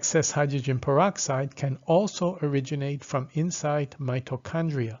 Excess hydrogen peroxide can also originate from inside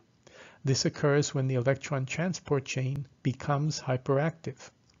mitochondria. This occurs when the electron transport chain becomes hyperactive.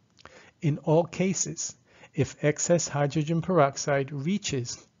 In all cases, if excess hydrogen peroxide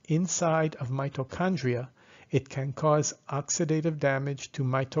reaches inside of mitochondria, it can cause oxidative damage to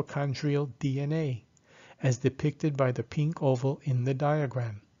mitochondrial DNA, as depicted by the pink oval in the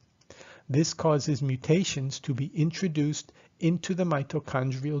diagram. This causes mutations to be introduced into the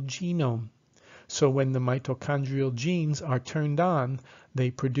mitochondrial genome. So when the mitochondrial genes are turned on, they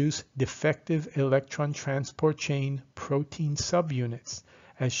produce defective electron transport chain protein subunits,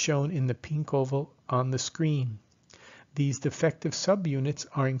 as shown in the pink oval on the screen. These defective subunits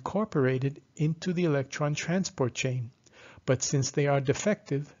are incorporated into the electron transport chain, but since they are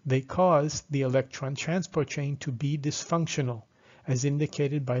defective, they cause the electron transport chain to be dysfunctional, as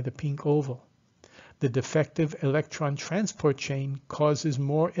indicated by the pink oval. The defective electron transport chain causes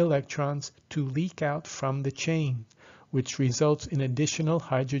more electrons to leak out from the chain, which results in additional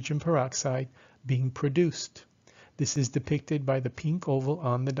hydrogen peroxide being produced. This is depicted by the pink oval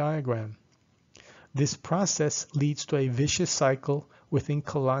on the diagram. This process leads to a vicious cycle within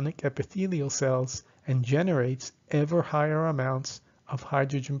colonic epithelial cells and generates ever higher amounts of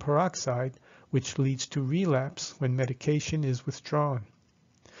hydrogen peroxide, which leads to relapse when medication is withdrawn.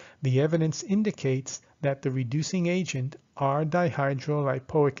 The evidence indicates that the reducing agent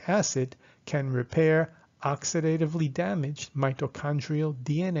R-dihydrolipoic acid can repair oxidatively damaged mitochondrial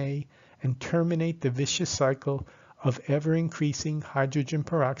DNA and terminate the vicious cycle of ever-increasing hydrogen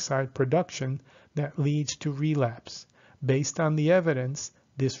peroxide production that leads to relapse. Based on the evidence,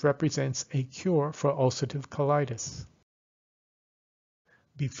 this represents a cure for ulcerative colitis.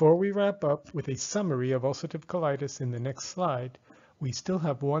 Before we wrap up with a summary of ulcerative colitis in the next slide, we still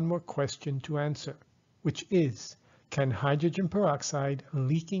have one more question to answer, which is, can hydrogen peroxide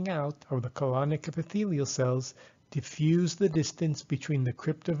leaking out of the colonic epithelial cells diffuse the distance between the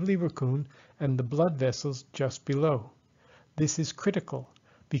crypt of Leverkuhn and the blood vessels just below? This is critical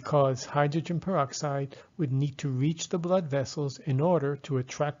because hydrogen peroxide would need to reach the blood vessels in order to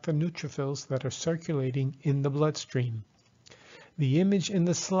attract the neutrophils that are circulating in the bloodstream. The image in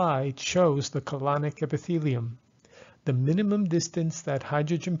the slide shows the colonic epithelium. The minimum distance that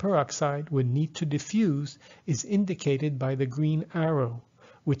hydrogen peroxide would need to diffuse is indicated by the green arrow,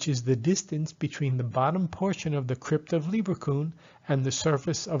 which is the distance between the bottom portion of the crypt of Leverkuhn and the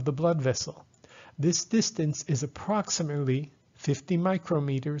surface of the blood vessel. This distance is approximately 50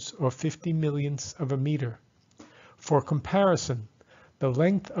 micrometers or 50 millionths of a meter. For comparison, the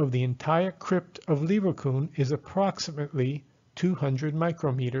length of the entire crypt of Leverkuhn is approximately 200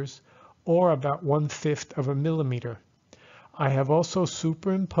 micrometers or about 1/5 of a millimeter. I have also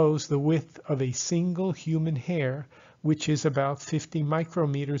superimposed the width of a single human hair, which is about 50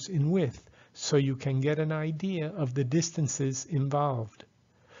 micrometers in width, so you can get an idea of the distances involved.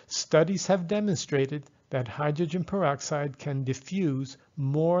 Studies have demonstrated that hydrogen peroxide can diffuse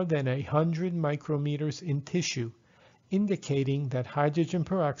more than 100 micrometers in tissue, indicating that hydrogen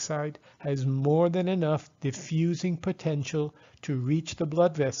peroxide has more than enough diffusing potential to reach the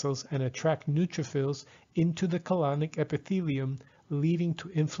blood vessels and attract neutrophils into the colonic epithelium, leading to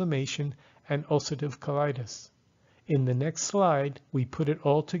inflammation and ulcerative colitis. In the next slide, we put it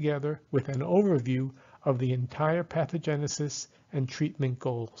all together with an overview of the entire pathogenesis and treatment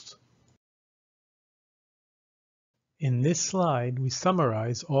goals. In this slide, we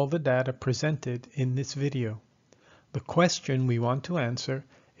summarize all the data presented in this video. The question we want to answer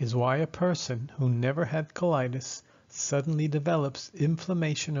is why a person who never had colitis suddenly develops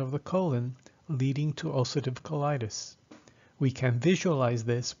inflammation of the colon, leading to ulcerative colitis. We can visualize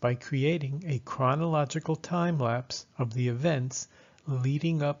this by creating a chronological time lapse of the events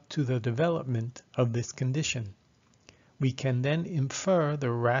leading up to the development of this condition. We can then infer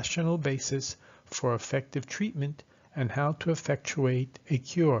the rational basis for effective treatment and how to effectuate a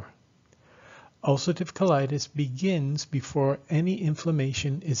cure. Ulcerative colitis begins before any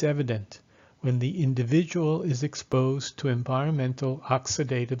inflammation is evident, when the individual is exposed to environmental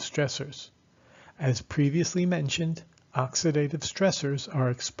oxidative stressors. As previously mentioned, oxidative stressors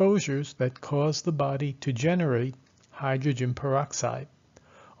are exposures that cause the body to generate hydrogen peroxide.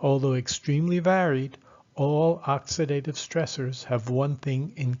 Although extremely varied, all oxidative stressors have one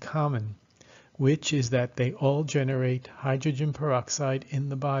thing in common, which is that they all generate hydrogen peroxide in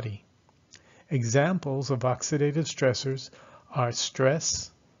the body. Examples of oxidative stressors are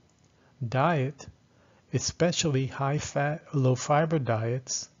stress, diet, especially high-fat, low-fiber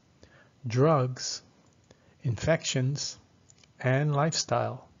diets, drugs, infections, and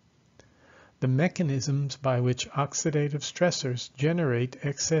lifestyle. The mechanisms by which oxidative stressors generate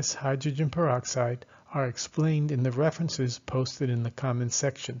excess hydrogen peroxide are explained in the references posted in the comments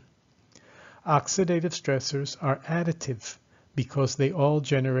section. Oxidative stressors are additive because they all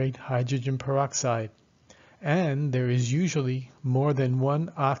generate hydrogen peroxide, and there is usually more than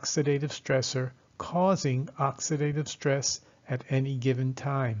one oxidative stressor causing oxidative stress at any given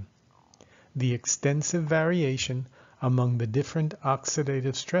time. The extensive variation among the different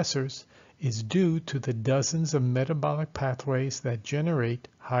oxidative stressors is due to the dozens of metabolic pathways that generate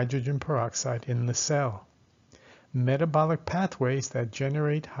hydrogen peroxide in the cell. Metabolic pathways that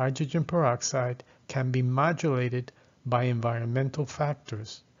generate hydrogen peroxide can be modulated by environmental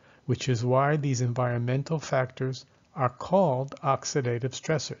factors, which is why these environmental factors are called oxidative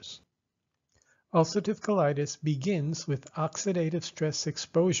stressors. Ulcerative colitis begins with oxidative stress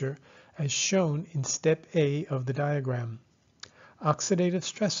exposure as shown in step A of the diagram. Oxidative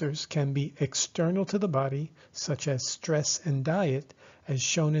stressors can be external to the body, such as stress and diet, as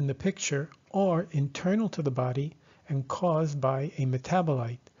shown in the picture, or internal to the body and caused by a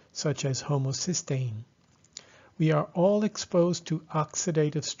metabolite, such as homocysteine. We are all exposed to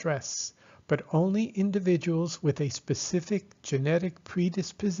oxidative stress, but only individuals with a specific genetic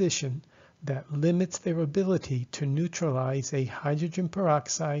predisposition that limits their ability to neutralize a hydrogen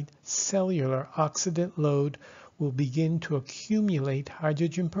peroxide cellular oxidant load will begin to accumulate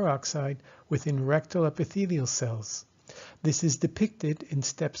hydrogen peroxide within rectal epithelial cells. This is depicted in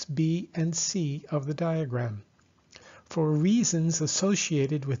steps B and C of the diagram. For reasons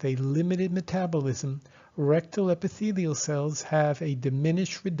associated with a limited metabolism, rectal epithelial cells have a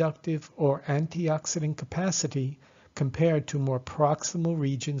diminished reductive or antioxidant capacity compared to more proximal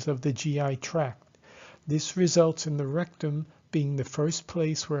regions of the GI tract. This results in the rectum being the first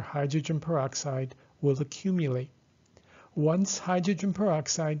place where hydrogen peroxide will accumulate. Once hydrogen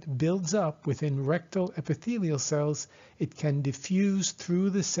peroxide builds up within rectal epithelial cells, it can diffuse through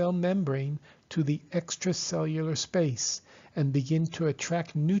the cell membrane to the extracellular space and begin to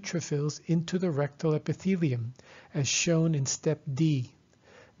attract neutrophils into the rectal epithelium, as shown in step D.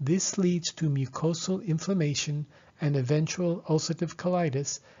 This leads to mucosal inflammation and eventual ulcerative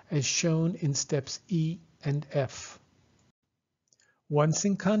colitis, as shown in steps E and F. Once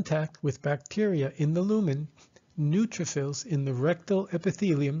in contact with bacteria in the lumen, neutrophils in the rectal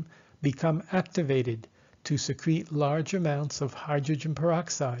epithelium become activated to secrete large amounts of hydrogen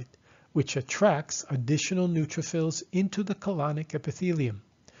peroxide, which attracts additional neutrophils into the colonic epithelium.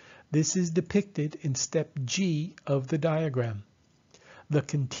 This is depicted in step G of the diagram. The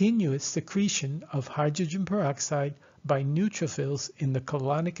continuous secretion of hydrogen peroxide by neutrophils in the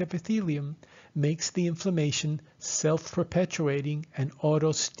colonic epithelium makes the inflammation self-perpetuating and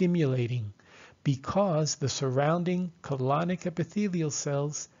auto-stimulating, because the surrounding colonic epithelial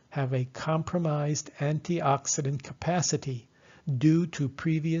cells have a compromised antioxidant capacity due to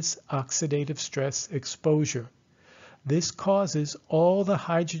previous oxidative stress exposure. This causes all the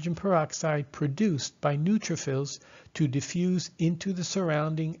hydrogen peroxide produced by neutrophils to diffuse into the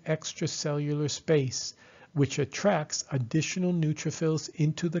surrounding extracellular space, which attracts additional neutrophils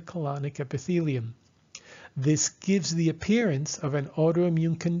into the colonic epithelium. This gives the appearance of an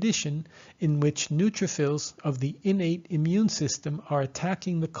autoimmune condition in which neutrophils of the innate immune system are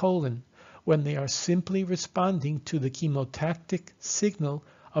attacking the colon, when they are simply responding to the chemotactic signal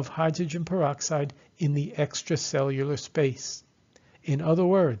of hydrogen peroxide in the extracellular space. In other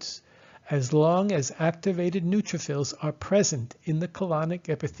words, as long as activated neutrophils are present in the colonic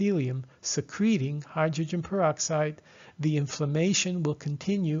epithelium secreting hydrogen peroxide, the inflammation will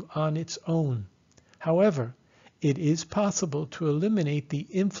continue on its own. However, it is possible to eliminate the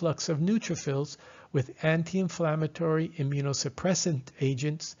influx of neutrophils with anti-inflammatory immunosuppressant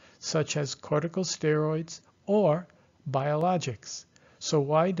agents such as corticosteroids or biologics. So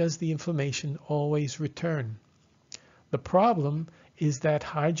why does the inflammation always return? The problem is that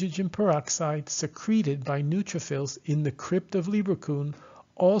hydrogen peroxide secreted by neutrophils in the crypt of Lieberkühn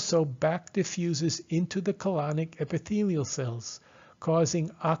also back diffuses into the colonic epithelial cells, causing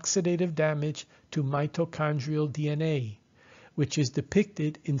oxidative damage to mitochondrial DNA, which is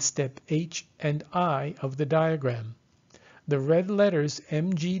depicted in step H and I of the diagram. The red letters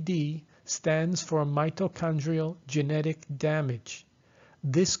MGD stands for mitochondrial genetic damage.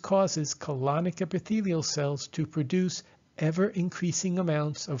 This causes colonic epithelial cells to produce ever-increasing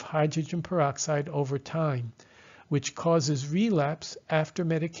amounts of hydrogen peroxide over time, which causes relapse after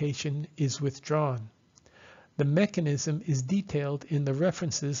medication is withdrawn. The mechanism is detailed in the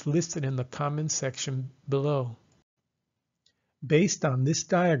references listed in the comments section below. Based on this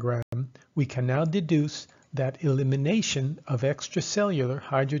diagram, we can now deduce that elimination of extracellular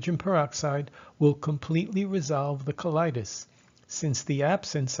hydrogen peroxide will completely resolve the colitis, since the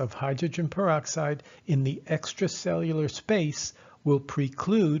absence of hydrogen peroxide in the extracellular space will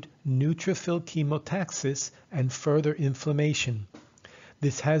preclude neutrophil chemotaxis and further inflammation.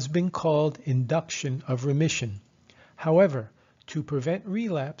 This has been called induction of remission. However, to prevent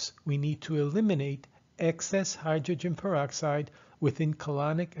relapse, we need to eliminate excess hydrogen peroxide within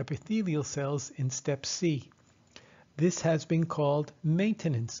colonic epithelial cells in step C. This has been called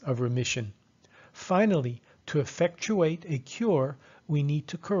maintenance of remission. Finally, to effectuate a cure, we need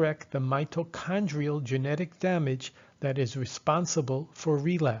to correct the mitochondrial genetic damage that is responsible for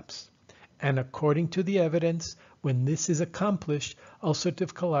relapse. And according to the evidence, when this is accomplished,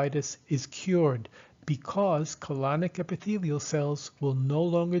 ulcerative colitis is cured because colonic epithelial cells will no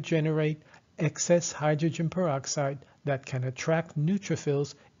longer generate excess hydrogen peroxide that can attract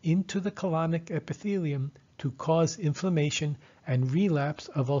neutrophils into the colonic epithelium to cause inflammation and relapse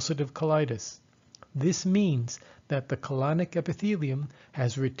of ulcerative colitis. This means that the colonic epithelium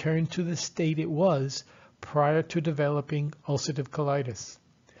has returned to the state it was prior to developing ulcerative colitis.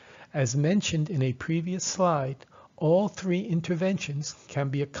 As mentioned in a previous slide, all three interventions can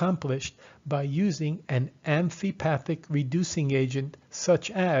be accomplished by using an amphipathic reducing agent such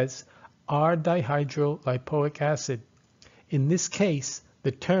as R-dihydrolipoic acid. In this case,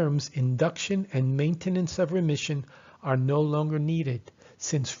 the terms induction and maintenance of remission are no longer needed,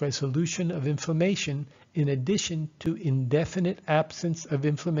 since resolution of inflammation, in addition to indefinite absence of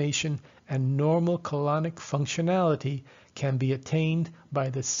inflammation and normal colonic functionality, can be attained by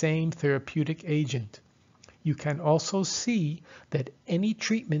the same therapeutic agent. You can also see that any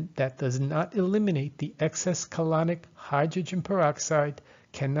treatment that does not eliminate the excess colonic hydrogen peroxide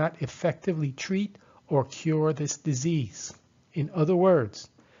cannot effectively treat or cure this disease. In other words,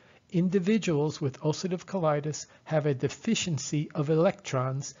 individuals with ulcerative colitis have a deficiency of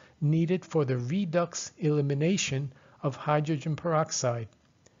electrons needed for the redox elimination of hydrogen peroxide.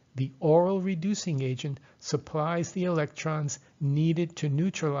 The oral reducing agent supplies the electrons needed to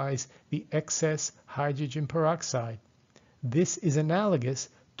neutralize the excess hydrogen peroxide. This is analogous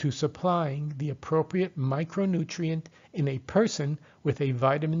to supplying the appropriate micronutrient in a person with a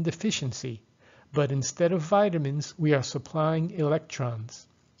vitamin deficiency, but instead of vitamins, we are supplying electrons.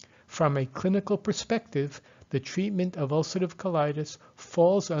 From a clinical perspective, the treatment of ulcerative colitis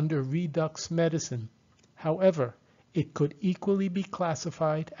falls under redox medicine. However, it could equally be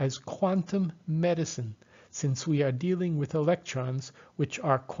classified as quantum medicine, since we are dealing with electrons, which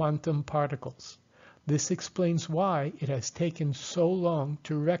are quantum particles. This explains why it has taken so long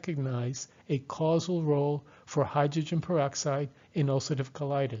to recognize a causal role for hydrogen peroxide in ulcerative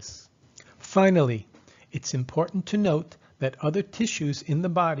colitis. Finally, it's important to note that other tissues in the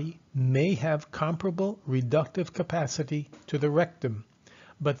body may have comparable reductive capacity to the rectum,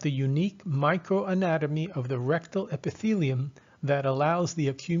 but the unique microanatomy of the rectal epithelium that allows the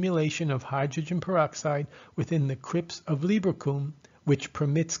accumulation of hydrogen peroxide within the crypts of Lieberkühn, which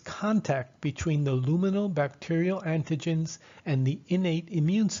permits contact between the luminal bacterial antigens and the innate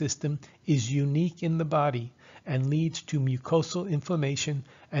immune system, is unique in the body and leads to mucosal inflammation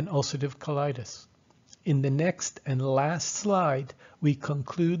and ulcerative colitis. In the next and last slide, we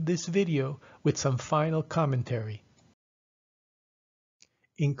conclude this video with some final commentary.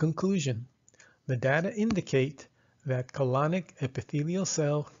 In conclusion, the data indicate that colonic epithelial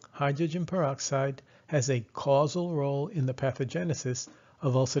cell hydrogen peroxide has a causal role in the pathogenesis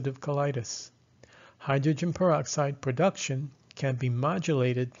of ulcerative colitis. Hydrogen peroxide production can be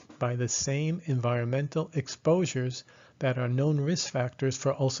modulated by the same environmental exposures that are known risk factors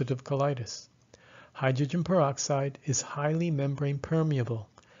for ulcerative colitis. Hydrogen peroxide is highly membrane permeable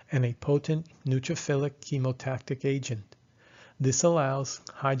and a potent neutrophilic chemotactic agent. This allows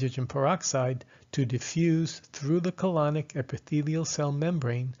hydrogen peroxide to diffuse through the colonic epithelial cell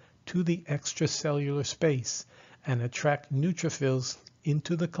membrane to the extracellular space and attract neutrophils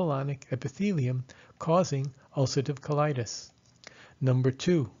into the colonic epithelium, causing ulcerative colitis. Number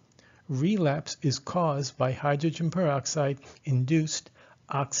 2, relapse is caused by hydrogen peroxide-induced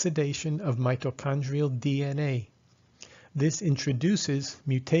oxidation of mitochondrial DNA. This introduces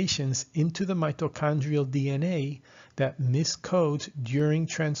mutations into the mitochondrial DNA that miscodes during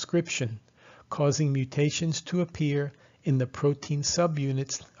transcription, causing mutations to appear in the protein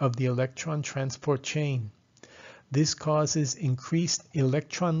subunits of the electron transport chain. This causes increased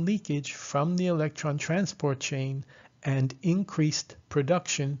electron leakage from the electron transport chain and increased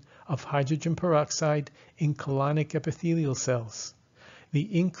production of hydrogen peroxide in colonic epithelial cells.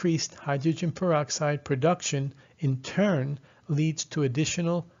 The increased hydrogen peroxide production in turn leads to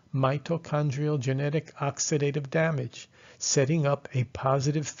additional mitochondrial genetic oxidative damage, setting up a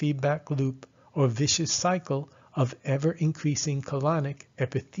positive feedback loop or vicious cycle of ever-increasing colonic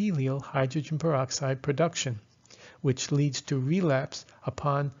epithelial hydrogen peroxide production, which leads to relapse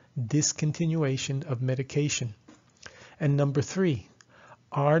upon discontinuation of medication. And number 3,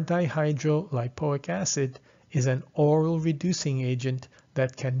 R-dihydrolipoic acid is an oral reducing agent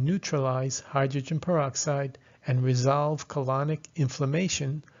that can neutralize hydrogen peroxide and resolve colonic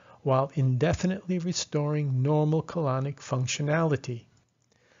inflammation while indefinitely restoring normal colonic functionality.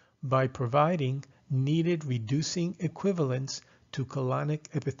 By providing needed reducing equivalents to colonic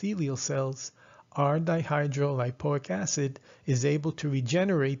epithelial cells, R-dihydrolipoic acid is able to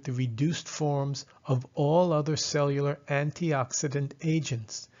regenerate the reduced forms of all other cellular antioxidant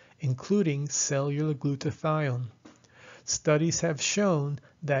agents, including cellular glutathione. Studies have shown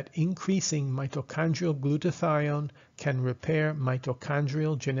that increasing mitochondrial glutathione can repair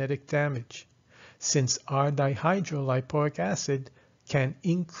mitochondrial genetic damage. Since R-dihydrolipoic acid can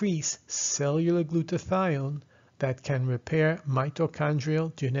increase cellular glutathione that can repair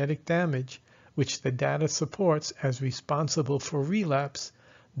mitochondrial genetic damage, which the data supports as responsible for relapse,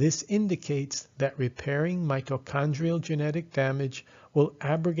 this indicates that repairing mitochondrial genetic damage will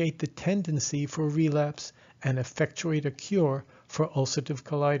abrogate the tendency for relapse and effectuate a cure for ulcerative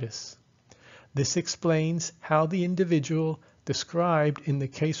colitis. This explains how the individual described in the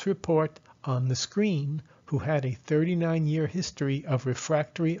case report on the screen, who had a 39-year history of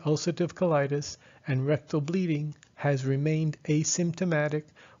refractory ulcerative colitis and rectal bleeding, has remained asymptomatic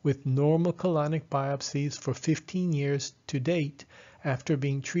with normal colonic biopsies for 15 years to date after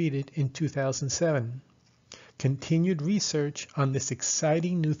being treated in 2007. Continued research on this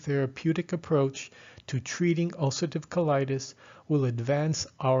exciting new therapeutic approach to treating ulcerative colitis will advance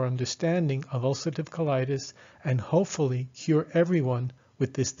our understanding of ulcerative colitis and hopefully cure everyone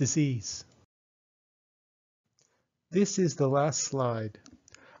with this disease. This is the last slide.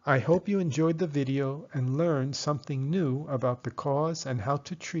 I hope you enjoyed the video and learned something new about the cause and how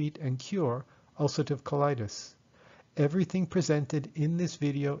to treat and cure ulcerative colitis. Everything presented in this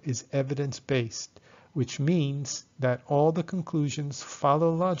video is evidence-based, which means that all the conclusions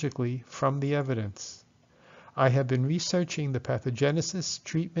follow logically from the evidence. I have been researching the pathogenesis,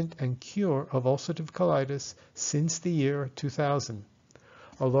 treatment, and cure of ulcerative colitis since the year 2000.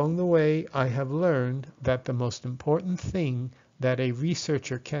 Along the way, I have learned that the most important thing that a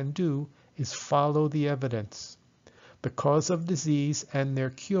researcher can do is follow the evidence. The cause of disease and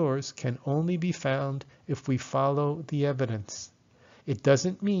their cures can only be found if we follow the evidence. It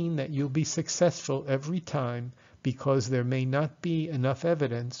doesn't mean that you'll be successful every time because there may not be enough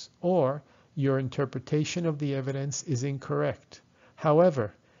evidence or your interpretation of the evidence is incorrect.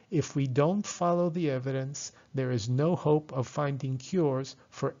 However, if we don't follow the evidence, there is no hope of finding cures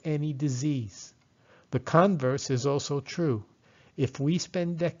for any disease. The converse is also true. If we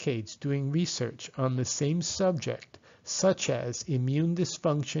spend decades doing research on the same subject, such as immune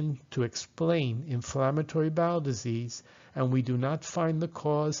dysfunction to explain inflammatory bowel disease, and we do not find the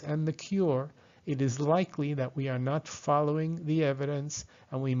cause and the cure, it is likely that we are not following the evidence,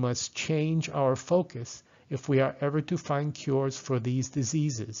 and we must change our focus if we are ever to find cures for these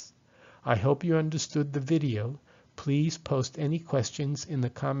diseases. I hope you understood the video. Please post any questions in the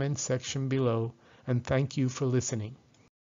comments section below, and thank you for listening.